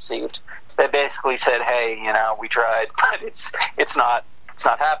that I received. They basically said, "Hey, we tried, but it's not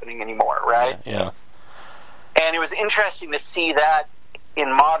happening anymore," right? Yeah. And it was interesting to see that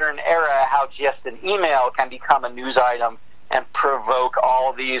in modern era, how just an email can become a news item and provoke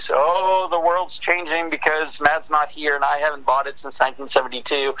all these, the world's changing because Mad's not here and I haven't bought it since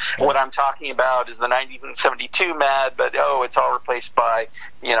 1972. What I'm talking about is the 1972 Mad, but it's all replaced by,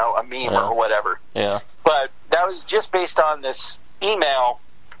 a meme or whatever. Yeah. But that was just based on this email,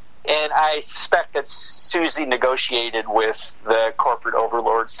 and I suspect that Susie negotiated with the corporate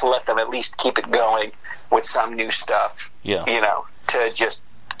overlords to let them at least keep it going with some new stuff, Yeah. to just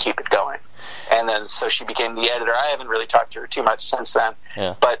keep it going. And then so she became the editor. I haven't really talked to her too much since then.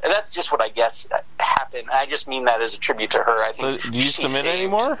 Yeah. But that's just what I guess happened. I just mean that as a tribute to her. I think. So do you she submit saved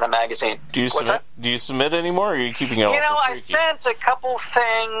anymore? The magazine. Do you What's submit? that? Do you submit anymore, or are you keeping it all? for I Freaky? sent a couple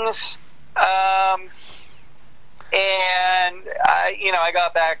things, and I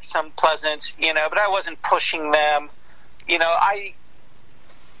got back some pleasant, but I wasn't pushing them. I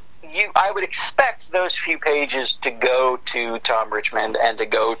would expect those few pages to go to Tom Richmond and to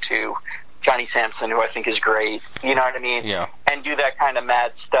go to Johnny Sampson, who I think is great. You know what I mean? Yeah. And do that kind of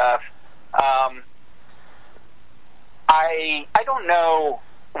mad stuff. I don't know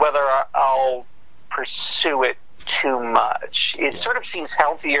whether I'll pursue it too much. It sort of seems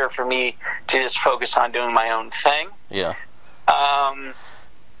healthier for me to just focus on doing my own thing. Yeah. So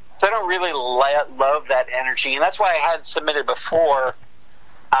I don't really love that energy, and that's why I had submitted before.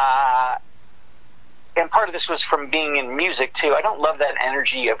 And part of this was from being in music too. I don't love that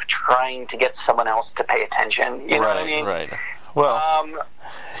energy of trying to get someone else to pay attention. You know what I mean? Right. Well,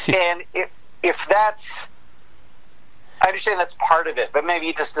 And if that's, I understand that's part of it, but maybe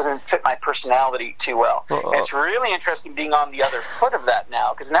it just doesn't fit my personality too well. And it's really interesting being on the other foot of that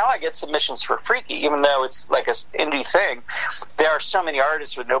now, because now I get submissions for Freaky, even though it's like an indie thing. There are so many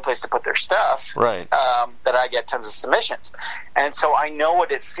artists with no place to put their stuff, right. that I get tons of submissions. And so I know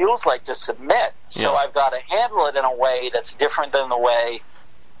what it feels like to submit, so Yeah. I've got to handle it in a way that's different than the way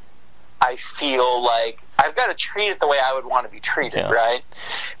I feel like I've got to treat it the way I would want to be treated, right?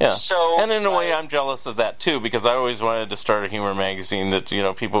 Yeah. So, and in a way, I'm jealous of that too, because I always wanted to start a humor magazine that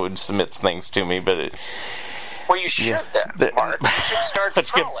people would submit things to me, but well, you should then, Mark. You should start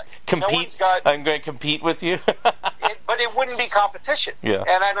Frolic. Compete. I'm going to compete with you. But it wouldn't be competition. Yeah.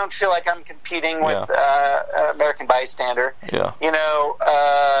 And I don't feel like I'm competing with American Bystander. Yeah.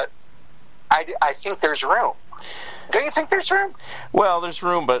 I think there's room. Don't you think there's room? Well, there's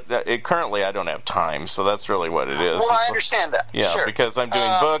room, but currently I don't have time, so that's really what it is. Well, I understand that. Yeah, sure. because I'm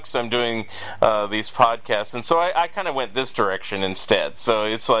doing books, I'm doing these podcasts, and so I kind of went this direction instead. So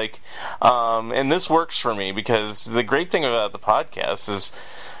it's like, and this works for me, because the great thing about the podcast is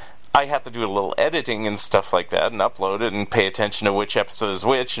I have to do a little editing and stuff like that, and upload it, and pay attention to which episode is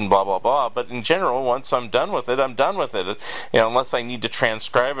which, and blah, blah, blah. But in general, once I'm done with it, I'm done with it. Unless I need to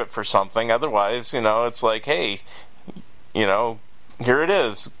transcribe it for something. Otherwise, it's like, hey, here it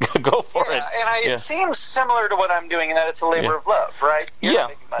is. Go for it. And it seems similar to what I'm doing in that it's a labor of love, right? You're not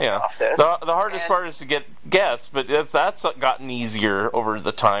making money off off this. The hardest part is to get guests, but that's gotten easier over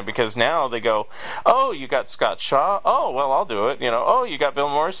the time, because now they go, oh, you got Scott Shaw? Oh, well, I'll do it. Oh, you got Bill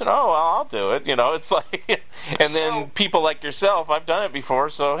Morrison? Oh, well, I'll do it. It's like, and then people like yourself, I've done it before,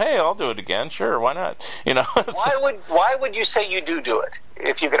 so hey, I'll do it again. Sure, why not? Why would you say you do it?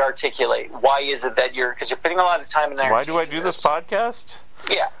 If you could articulate, why is it that because you're putting a lot of time and energy? Why do I do this podcast?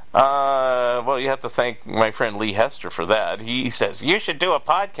 Yeah. Well, you have to thank my friend Lee Hester for that. He says, you should do a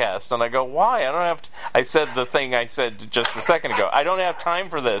podcast. And I go, why? I don't have I said the thing I said just a second ago. I don't have time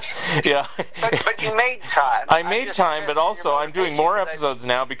for this. But you made time. I made time, but also I'm doing more episodes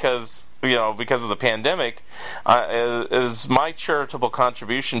now because of the pandemic. Is my charitable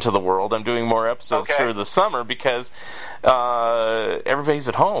contribution to the world. I'm doing more episodes through the summer because everybody's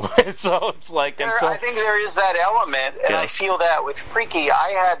at home. So it's like... I think there is that element, and I feel that with Freaky. I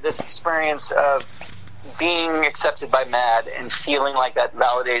had this experience of being accepted by MAD and feeling like that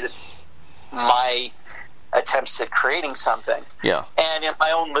validated my attempts at creating something. Yeah. And in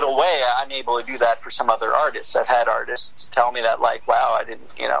my own little way, I'm able to do that for some other artists. I've had artists tell me that, like, wow, I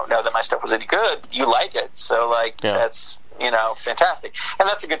didn't, know that my stuff was any good. You like it. So, that's, fantastic. And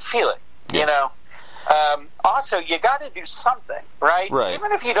that's a good feeling, Also, you got to do something, right?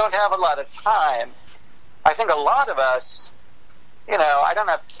 Even if you don't have a lot of time, I think a lot of us, I don't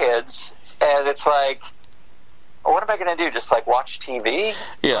have kids, and it's like, what am I going to do? Just, watch TV?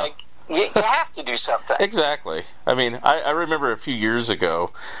 Yeah. You have to do something. Exactly. I mean, I remember a few years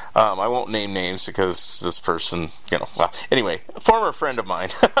ago, I won't name names because this person, anyway, a former friend of mine,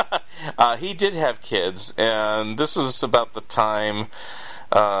 he did have kids, and this was about the time,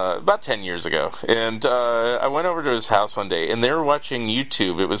 about 10 years ago, and I went over to his house one day, and they were watching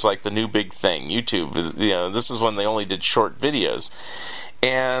YouTube. It was like the new big thing. YouTube is, this is when they only did short videos,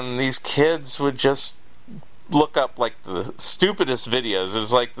 and these kids would just look up the stupidest videos. It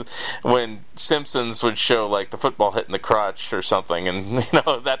was like when Simpsons would show the football hitting the crotch or something, and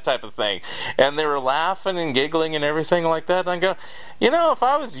that type of thing, and they were laughing and giggling and everything like that. And I go, if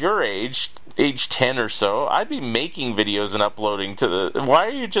I was your age 10 or so, I'd be making videos and uploading to the... Why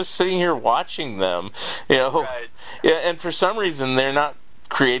are you just sitting here watching them? Right. Yeah, and for some reason they're not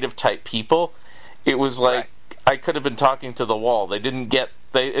creative type people. It was like I could have been talking to the wall. They didn't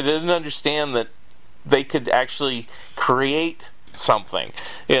understand that they could actually create something,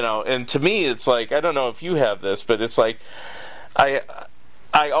 and to me it's like, I don't know if you have this, but it's like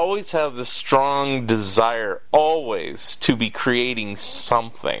I always have this strong desire always to be creating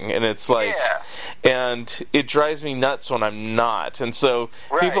something, and it's like, and it drives me nuts when I'm not, and so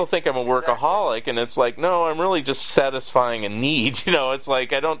people think I'm a workaholic, and it's like, no, I'm really just satisfying a need. It's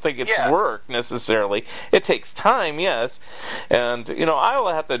like, I don't think it's work necessarily. It takes time, yes, and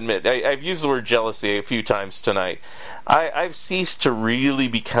I'll have to admit, I've used the word jealousy a few times tonight. I've ceased to really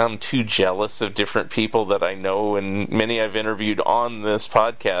become too jealous of different people that I know, and many I've interviewed on this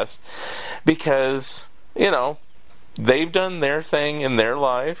podcast, because, they've done their thing in their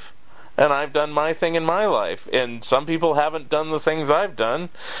life, and I've done my thing in my life, and some people haven't done the things I've done,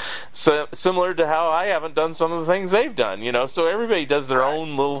 so similar to how I haven't done some of the things they've done, so everybody does their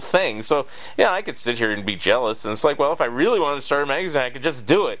own little thing. So I could sit here and be jealous, and it's like, well, if I really wanted to start a magazine, I could just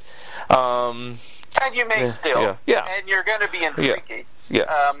do it. And you may still. Yeah. And you're going to be in Freaky.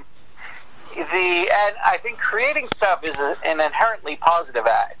 Yeah. And I think creating stuff is an inherently positive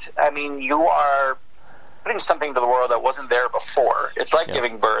act. I mean, you are putting something to the world that wasn't there before. It's like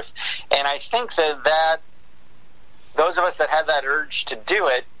giving birth. And I think that those of us that have that urge to do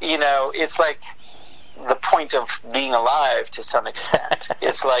it, it's like the point of being alive to some extent.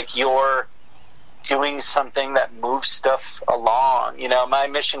 It's like you're doing something that moves stuff along. My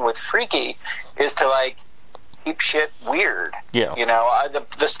mission with Freaky is to keep shit weird. Yeah.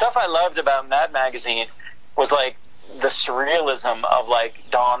 The stuff I loved about Mad Magazine was the surrealism of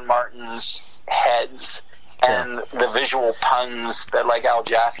Don Martin's heads and the visual puns that Al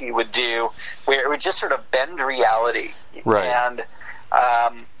Jaffe would do, where it would just sort of bend reality. Right. And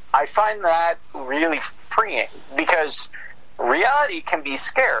I find that really freeing, because reality can be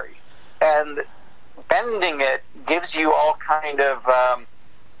scary, and bending it gives you all kind of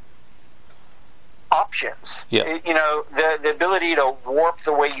options. Yeah. The ability to warp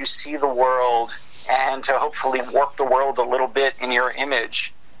the way you see the world, and to hopefully warp the world a little bit in your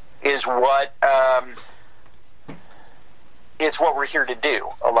image, is what it's what we're here to do,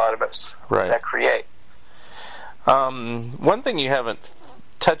 a lot of us that create. One thing you haven't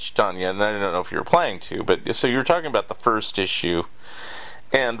touched on yet, and I don't know if you're planning to, but so you're talking about the first issue,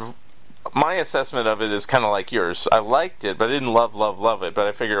 and my assessment of it is kind of like yours. I liked it, but I didn't love it. But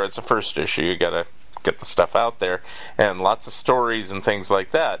I figure it's a first issue. You gotta get the stuff out there, and lots of stories and things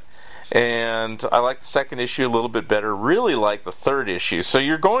like that. And I like the second issue a little bit better. Really like the third issue. So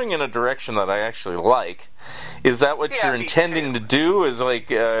you're going in a direction that I actually like. Is that what you're intending to do? Is like,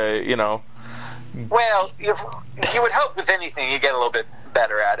 you know? Well, you would hope with anything you get a little bit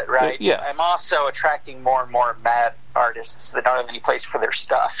better at it, right? Yeah. I'm also attracting more and more mad artists that don't have any place for their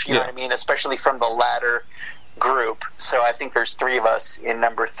stuff. You know what I mean? Especially from the latter group. So I think there's 3 of us in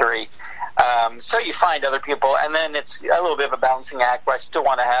number 3. So you find other people, and then it's a little bit of a balancing act where I still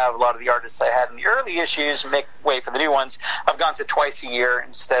want to have a lot of the artists I had in the early issues make way for the new ones. I've gone to twice a year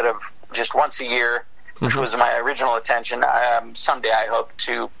instead of just once a year, which was my original intention. Someday I hope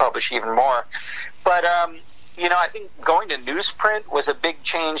to publish even more. But, you know, I think going to newsprint was a big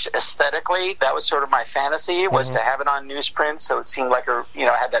change aesthetically. That was sort of my fantasy, was to have it on newsprint, so it seemed like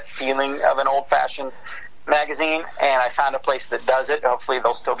had that feeling of an old-fashioned magazine, and I found a place that does it. Hopefully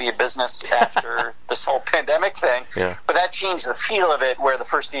they'll still be a business after this whole pandemic thing. Yeah. But that changed the feel of it, where the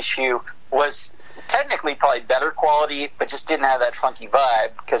first issue was technically probably better quality, but just didn't have that funky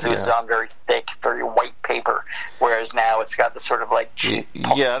vibe because it was on very thick, very white paper, whereas now it's got the sort of like cheap.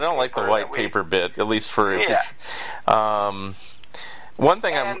 Yeah, I don't like the white paper bit, at least for one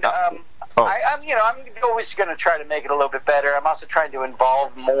thing. I'm always going to try to make it a little bit better. I'm also trying to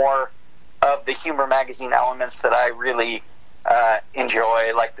involve more of the humor magazine elements that I really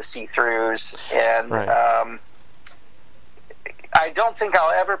enjoy, like the see-throughs, and I don't think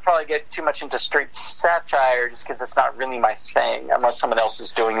I'll ever probably get too much into straight satire, just because it's not really my thing, unless someone else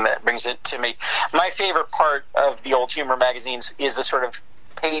is doing that brings it to me. My favorite part of the old humor magazines is the sort of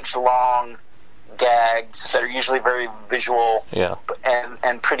page-long gags that are usually very visual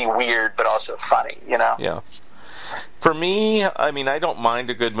and pretty weird, but also funny, you know? Yeah. For me, I mean, I don't mind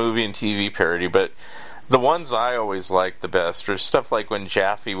a good movie and TV parody, but the ones I always liked the best are stuff like when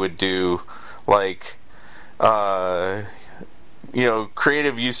Jaffe would do, like,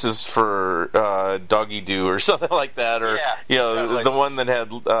 creative uses for Doggy Doo or something like that, or totally. The one that had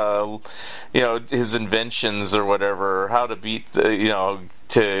his inventions or whatever, or how to beat to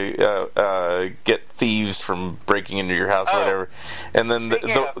get thieves from breaking into your house or whatever. And then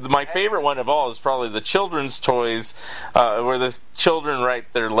my favorite one of all is probably the children's toys, where the children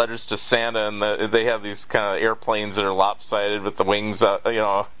write their letters to Santa, and they have these kind of airplanes that are lopsided with the wings up,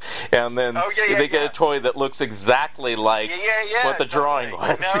 and then they get a toy that looks exactly like what the drawing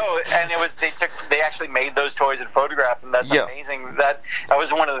was. No, and they actually made those toys and photographed them. That's amazing. That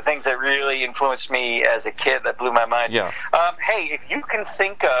was one of the things that really influenced me as a kid. That blew my mind. Yeah. Hey, if you can think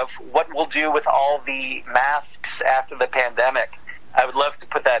of what we'll do with all the masks after the pandemic, I would love to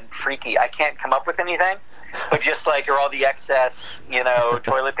put that in Freaky. I can't come up with anything, but just like, or all the excess,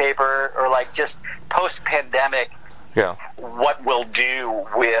 toilet paper, or like just post-pandemic, what we'll do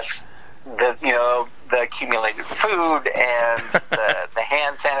with the accumulated food and the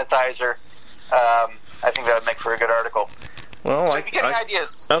hand sanitizer. I think that would make for a good article. Well, so if you get any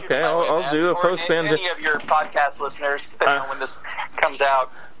ideas, okay, I'll do a post-pandemic. Any of your podcast listeners, depending on when this comes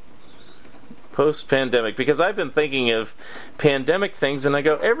out. Post-pandemic, because I've been thinking of pandemic things, and I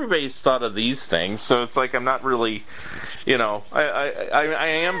go, everybody's thought of these things, so it's like I'm not really, I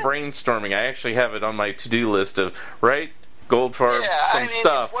am brainstorming. I actually have it on my to-do list of Goldfarb some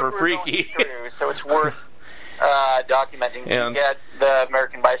stuff for Freaky. So it's worth documenting to get the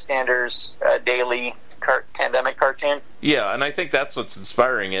American Bystanders daily pandemic cartoon. Yeah, and I think that's what's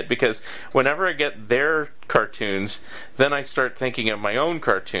inspiring it, because whenever I get their cartoons, then I start thinking of my own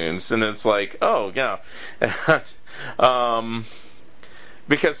cartoons, and it's like, oh, yeah.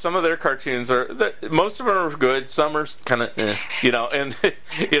 Because some of their cartoons most of them are good, some are kind of, and,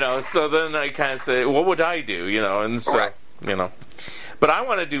 so then I kind of say, what would I do, and so, But I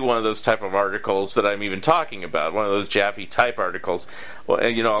want to do one of those type of articles that I'm even talking about, one of those Jaffe type articles. Well,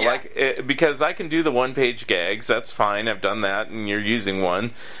 because I can do the one-page gags. That's fine. I've done that, and you're using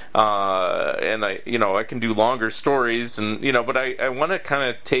one. And I can do longer stories, and but I want to kind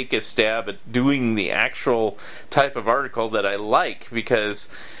of take a stab at doing the actual type of article that I like,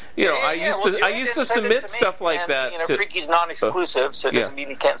 because. I used to submit stuff like that. Freaky's non-exclusive, so it doesn't mean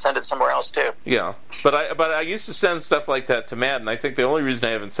you can't send it somewhere else too. Yeah, but I used to send stuff like that to Matt, and I think the only reason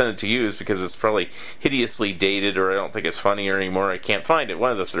I haven't sent it to you is because it's probably hideously dated, or I don't think it's funnier anymore. I can't find it.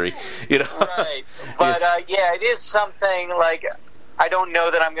 One of the three, Right, but it is something like. I don't know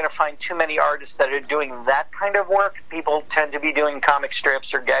that I'm going to find too many artists that are doing that kind of work. People tend to be doing comic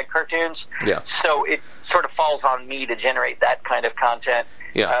strips or gag cartoons. Yeah. So it sort of falls on me to generate that kind of content.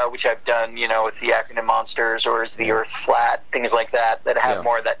 which I've done, with the Acronym Monsters or Is the Earth Flat, things like that have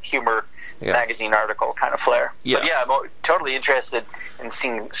more of that humor magazine article kind of flair. Yeah. But I'm totally interested in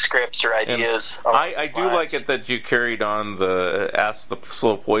seeing scripts or ideas. I do like it that you carried on the Ask the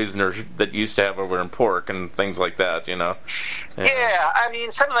Slow Poisoner that you used to have over in Pork and things like that, Yeah, I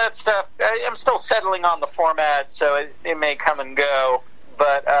mean, some of that stuff, I'm still settling on the format, so it may come and go.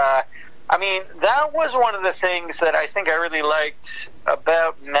 But, I mean, that was one of the things that I think I really liked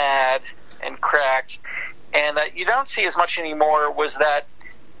about Mad and Cracked, and that you don't see as much anymore, was that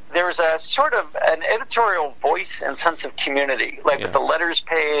there was a sort of an editorial voice and sense of community, with the letters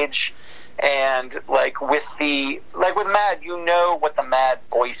page, and with Mad, what the Mad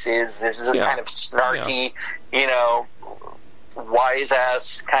voice is. There's this kind of snarky, wise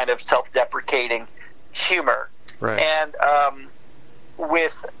ass kind of self-deprecating humor. Right. And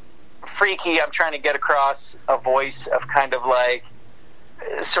with Freaky, I'm trying to get across a voice of kind of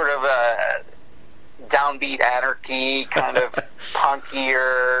sort of a downbeat anarchy, kind of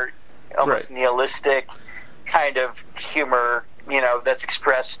punkier, almost nihilistic kind of humor, that's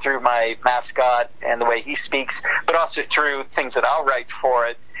expressed through my mascot and the way he speaks, but also through things that I'll write for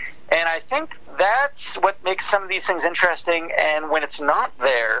it. And I think that's what makes some of these things interesting. And when it's not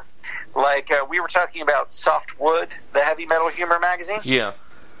there, we were talking about Soft Wood, the heavy metal humor magazine. Yeah.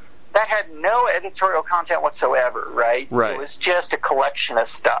 That had no editorial content whatsoever, right? Right. It was just a collection of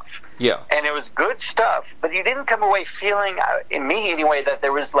stuff. Yeah. And it was good stuff, but you didn't come away feeling, in me anyway, that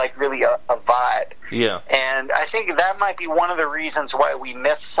there was really a vibe. Yeah. And I think that might be one of the reasons why we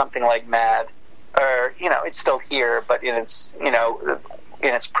miss something like Mad, or, it's still here, but in its, in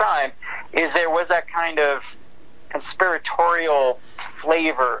its prime, is there was that kind of conspiratorial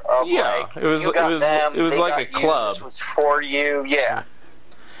flavor of it was you got them, it was they like got a club. This was for you, yeah.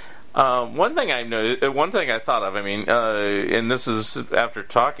 One thing I thought of, and this is after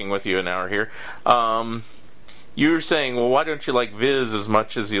talking with you an hour here, you were saying, well, why don't you like Viz as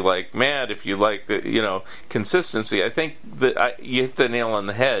much as you like Mad if you like the, consistency? I think that you hit the nail on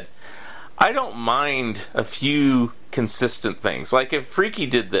the head. I don't mind a few consistent things. Like if Freaky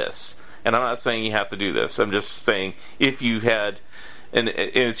did this, and I'm not saying you have to do this, I'm just saying if you had, and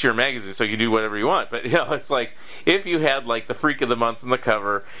it's your magazine, so you do whatever you want. But it's like if you had the Freak of the Month on the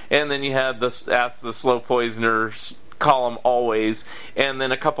cover, and then you had this Ask the Slow Poisoner column always, and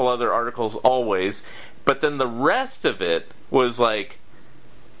then a couple other articles always, but then the rest of it was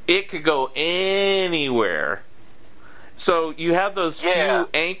it could go anywhere. So you have those few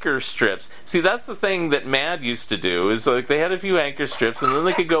anchor strips. See, that's the thing that Mad used to do, is they had a few anchor strips, and then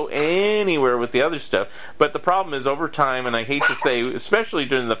they could go anywhere with the other stuff. But the problem is, over time, and I hate to say, especially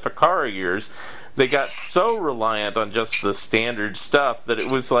during the Ficarra years, they got so reliant on just the standard stuff that it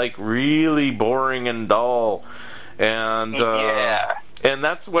was really boring and dull. And and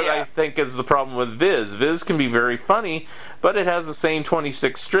that's what I think is the problem with Viz. Viz can be very funny, but it has the same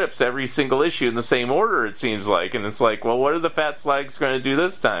 26 strips every single issue in the same order, it seems like. And it's well, what are the Fat Slags going to do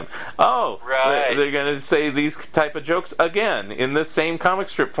this time? Oh, they're going to say these type of jokes again in this same comic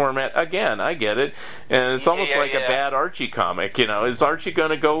strip format again. I get it. And it's almost like a bad Archie comic. Is Archie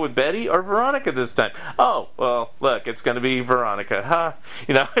going to go with Betty or Veronica this time? Oh, well, look, it's going to be Veronica. Huh?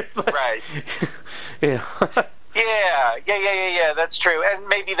 It's right. Yeah. Yeah, that's true. And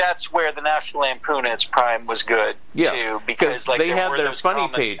maybe that's where the National Lampoon in its prime was good, too, because they there had were their those funny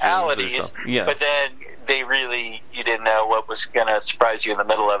pages or something. Yeah. But then you didn't know what was going to surprise you in the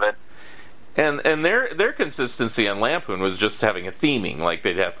middle of it. And their consistency on Lampoon was just having a theming,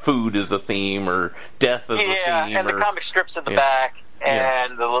 they'd have food as a theme or death as a theme. Yeah, and the comic strips at the back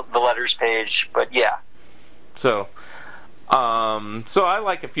and the letters page, but yeah. So I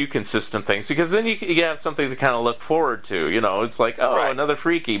like a few consistent things, because then you have something to kind of look forward to. It's another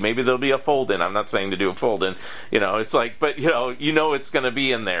Freaky. Maybe there'll be a fold-in. I'm not saying to do a fold-in. It's but it's going to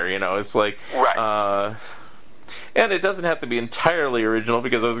be in there. It's right. And it doesn't have to be entirely original,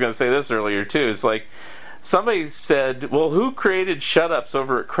 because I was going to say this earlier too. It's somebody said, well, who created Shut-Ups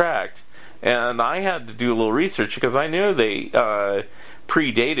over at Cracked? And I had to do a little research, because I knew they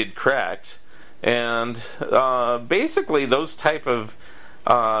predated Cracked. And basically those type of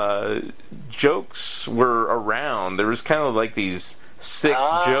jokes were around. There was kind of these sick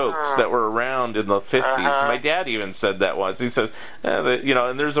jokes that were around in the 50s. My dad even said that once. He says,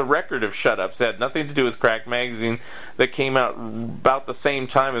 and there's a record of Shut-Ups that had nothing to do with Crack Magazine that came out about the same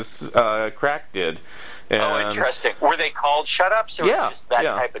time as Crack did. And, interesting. Were they called Shut-Ups, or was it just that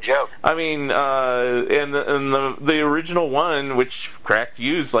type of joke? I mean, and the original one, which Crack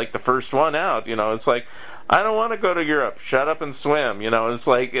used, the first one out, it's I don't want to go to Europe. Shut up and swim. It's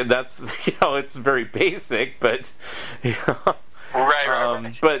that's, it's very basic, but,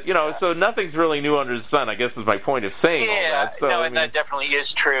 Right. But, so nothing's really new under the sun, I guess is my point of saying all that. So, and that definitely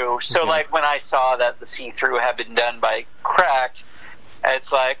is true. So, like, when I saw that the see-through had been done by Cracked,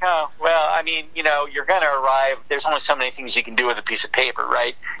 it's like, oh, well, I mean, you're going to arrive. There's only so many things you can do with a piece of paper,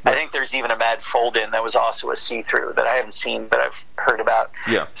 right? I think there's even a Mad Fold-In that was also a see-through that I haven't seen, but I've heard about.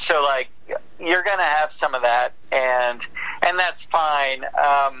 Yeah. So, like, you're going to have some of that, and that's fine.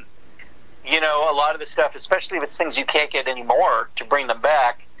 A lot of the stuff, especially if it's things you can't get anymore, to bring them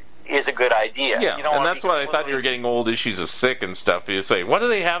back is a good idea. Yeah, and that's why I thought you were getting old issues of Sick and stuff. You say, what do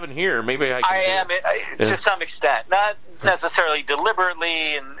they have in here? Maybe I can to some extent. Not necessarily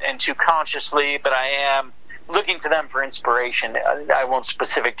deliberately and too consciously, but I am looking to them for inspiration. I won't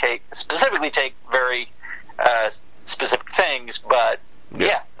specifically take very specific things, but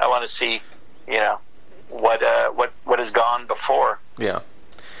I want to see, what has gone before. Yeah.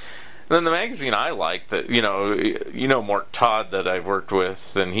 And then the magazine I like that, Mark Todd that I've worked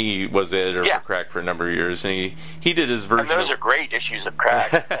with, and he was the editor for Crack for a number of years, and he did his version. And those are great issues of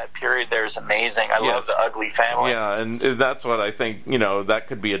Crack. That period there is amazing. I love the Ugly Family. Yeah, and that's what I think, that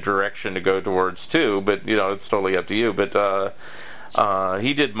could be a direction to go towards too, but, it's totally up to you. But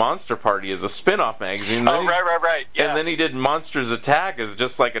he did Monster Party as a spin-off magazine. Right. Yeah. And then he did Monsters Attack as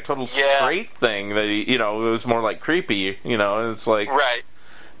just like a total straight thing that he, it was more like creepy, it's like... Right.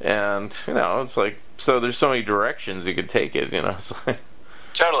 And, it's like, so there's so many directions you could take it, It's like...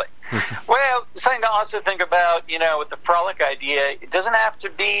 Totally. Well, something to also think about, with the Frolic idea, it doesn't have to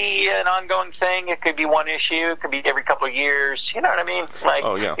be an ongoing thing. It could be one issue. It could be every couple of years. You know what I mean? Like,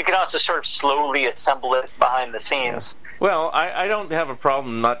 you can also sort of slowly assemble it behind the scenes. Yeah. Well, I don't have a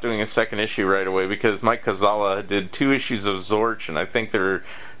problem not doing a second issue right away because Mike Kazala did 2 issues of Zorch, and I think they're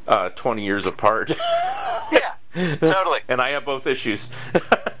 20 years apart. Yeah, totally. And I have both issues.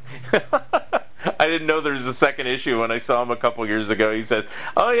 I didn't know there was a second issue when I saw him a couple years ago. He said,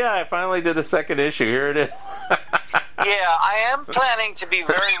 "Oh yeah, I finally did a second issue. Here it is." Yeah, I am planning to be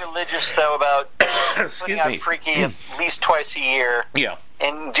very religious though about putting out Freaky at least twice a year. Yeah.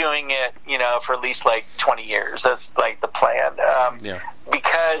 And doing it, for at least like 20 years. That's like the plan.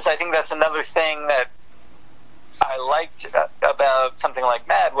 Because I think that's another thing that I liked about something like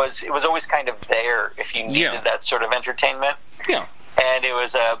Mad was it was always kind of there if you needed that sort of entertainment. Yeah. And it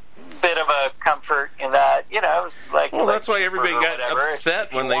was a bit of a comfort in that, it was like... Well, that's why everybody got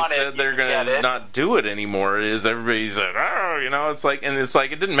upset when they said they're going to not do it anymore, is everybody said, it's like, and it's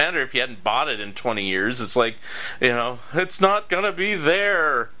like, it didn't matter if you hadn't bought it in 20 years, it's like, it's not going to be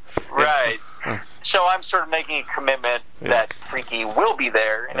there. Right. So I'm sort of making a commitment that Freaky will be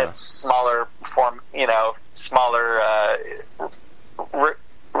there in its smaller form, smaller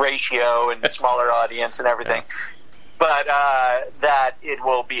ratio and smaller audience and everything. Yeah. But that it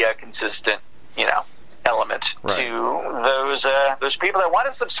will be a consistent, element to those people that want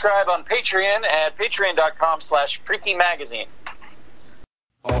to subscribe on Patreon at patreon.com/Freaky Magazine.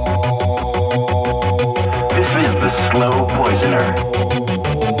 This is the Slow Poisoner.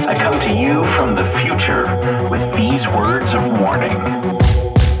 I come to you from the future with these words of warning.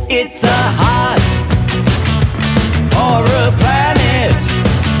 It's a hot horror planet.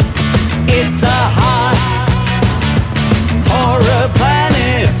 It's a hot horror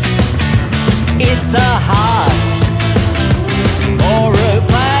planet. It's a hot horror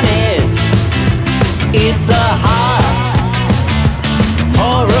planet. It's a hot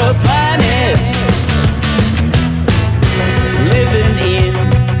horror planet. Living in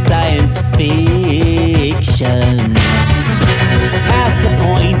science fiction, past the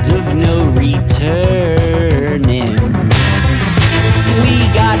point of no returning. We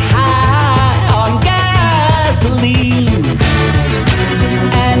got high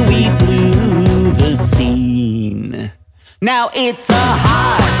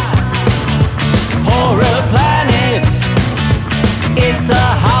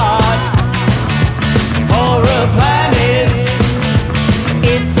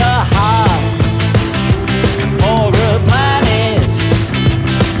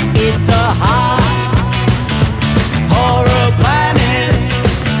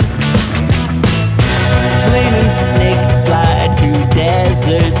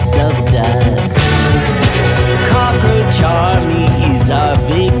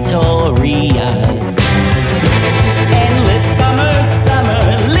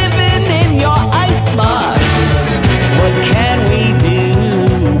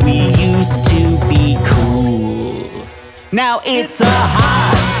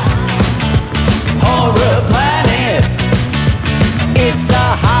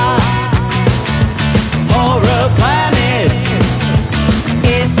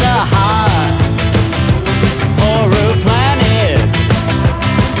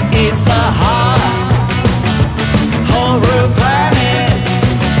It's a hot horror planet.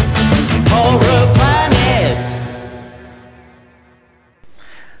 Horror planet.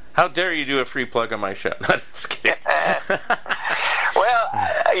 How dare you do a free plug on my show? No, just kidding. Well,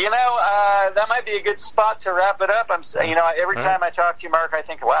 that might be a good spot to wrap it up. Every time I talk to you, Mark, I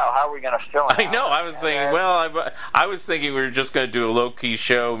think, wow, how are we going to fill it? I know. I was thinking. Well, I was thinking we were just going to do a low key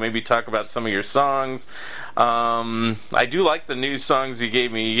show. Maybe talk about some of your songs. I do like the new songs you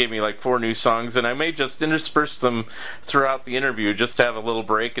gave me. You gave me like 4 new songs, and I may just intersperse them throughout the interview, just to have a little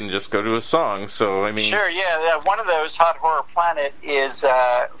break and just go to a song. So I mean, sure, yeah. One of those, Hot Horror Planet,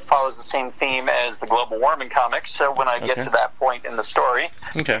 follows the same theme as the global warming comics. So when I get to that point in the story,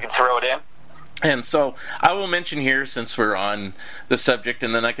 you can throw it in. And so I will mention here, since we're on the subject,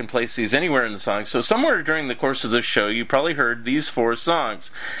 and then I can place these anywhere in the song. So somewhere during the course of this show, you probably heard these 4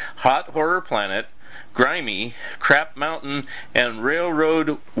 songs: Hot Horror Planet, Grimy, Crap Mountain, and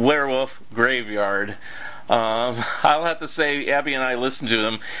Railroad Werewolf Graveyard. I'll have to say, Abby and I listened to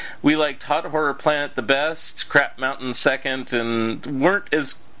them. We liked Hot Horror Planet the best, Crap Mountain second, and weren't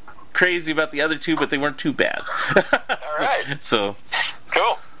as crazy about the other 2, but they weren't too bad. All right. So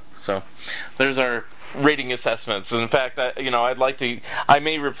cool. So there's our rating assessments. In fact, I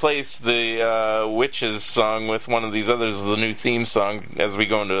may replace the Witches song with one of these others, the new theme song, as we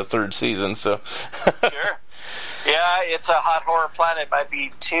go into a 3rd season. So sure. Yeah, it's a Hot Horror Planet. Might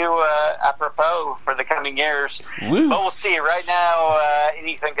be too apropos for the coming years. Woo. But we'll see. Right now,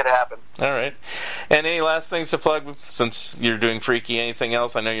 anything could happen. All right. And any last things to plug, since you're doing Freaky? Anything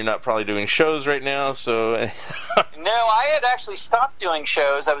else? I know you're not probably doing shows right now, so... No, I had actually stopped doing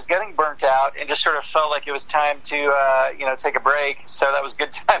shows. I was getting burnt out and just sort of felt like it was time to, take a break. So that was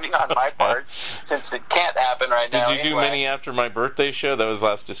good timing on my part, since it can't happen right now. Did you do many after my birthday show? That was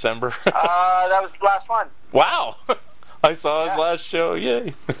last December. That was the last one. Wow! I saw his last show.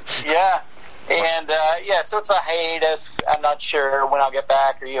 Yay! Yeah. And, so it's a hiatus. I'm not sure when I'll get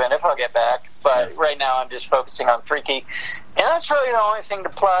back or even if I'll get back. But right now I'm just focusing on Freaky. And that's really the only thing to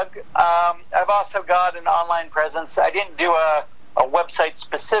plug. I've also got an online presence. I didn't do a website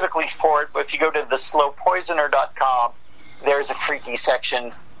specifically for it, but if you go to theslowpoisoner.com, there's a Freaky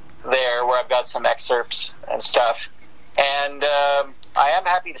section there where I've got some excerpts and stuff. And I am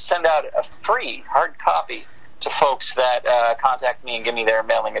happy to send out a free hard copy to folks that contact me and give me their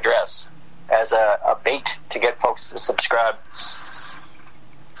mailing address as a bait to get folks to subscribe.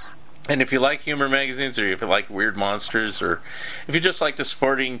 And if you like humor magazines, or if you like weird monsters, or if you just like to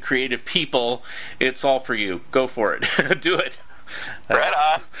supporting creative people, it's all for you. Go for it. Do it. Right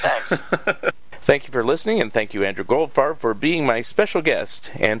on. Thanks. Thank you for listening, and thank you, Andrew Goldfarb, for being my special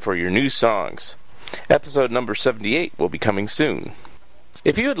guest and for your new songs. Episode number 78 will be coming soon.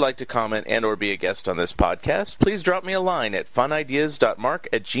 If you would like to comment and or be a guest on this podcast, please drop me a line at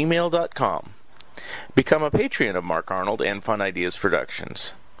funideas.mark@gmail.com. Become a patron of Mark Arnold and Fun Ideas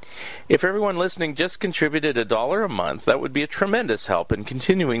Productions. If everyone listening just contributed $1 a month, that would be a tremendous help in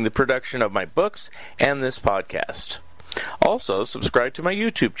continuing the production of my books and this podcast. Also, subscribe to my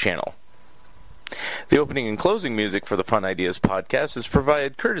YouTube channel. The opening and closing music for the Fun Ideas podcast is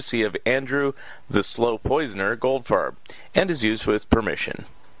provided courtesy of Andrew the Slow Poisoner Goldfarb and is used with permission.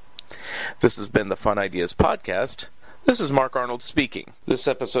 This has been the Fun Ideas podcast. This is Mark Arnold speaking. This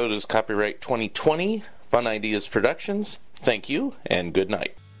episode is copyright 2020, Fun Ideas Productions. Thank you, and good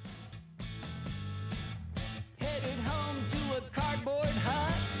night. Headed home to a cardboard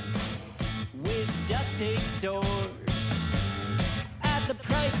hut with duct tape doors. At the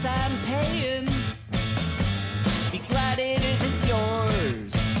price I'm paying, be glad it isn't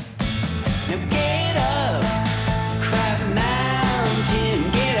yours. Now get up, Crap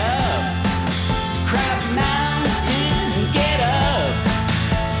Mountain, get up. Crap Mountain, get up.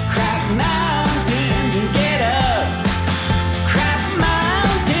 Crap Mountain, get up. Crap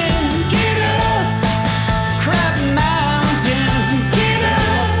Mountain, get up. Crap Mountain, get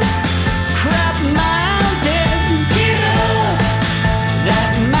up. Crap Mountain, get up.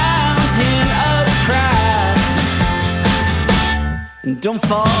 That mountain of crap. And don't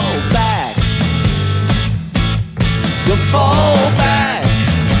fall back. Don't fall back.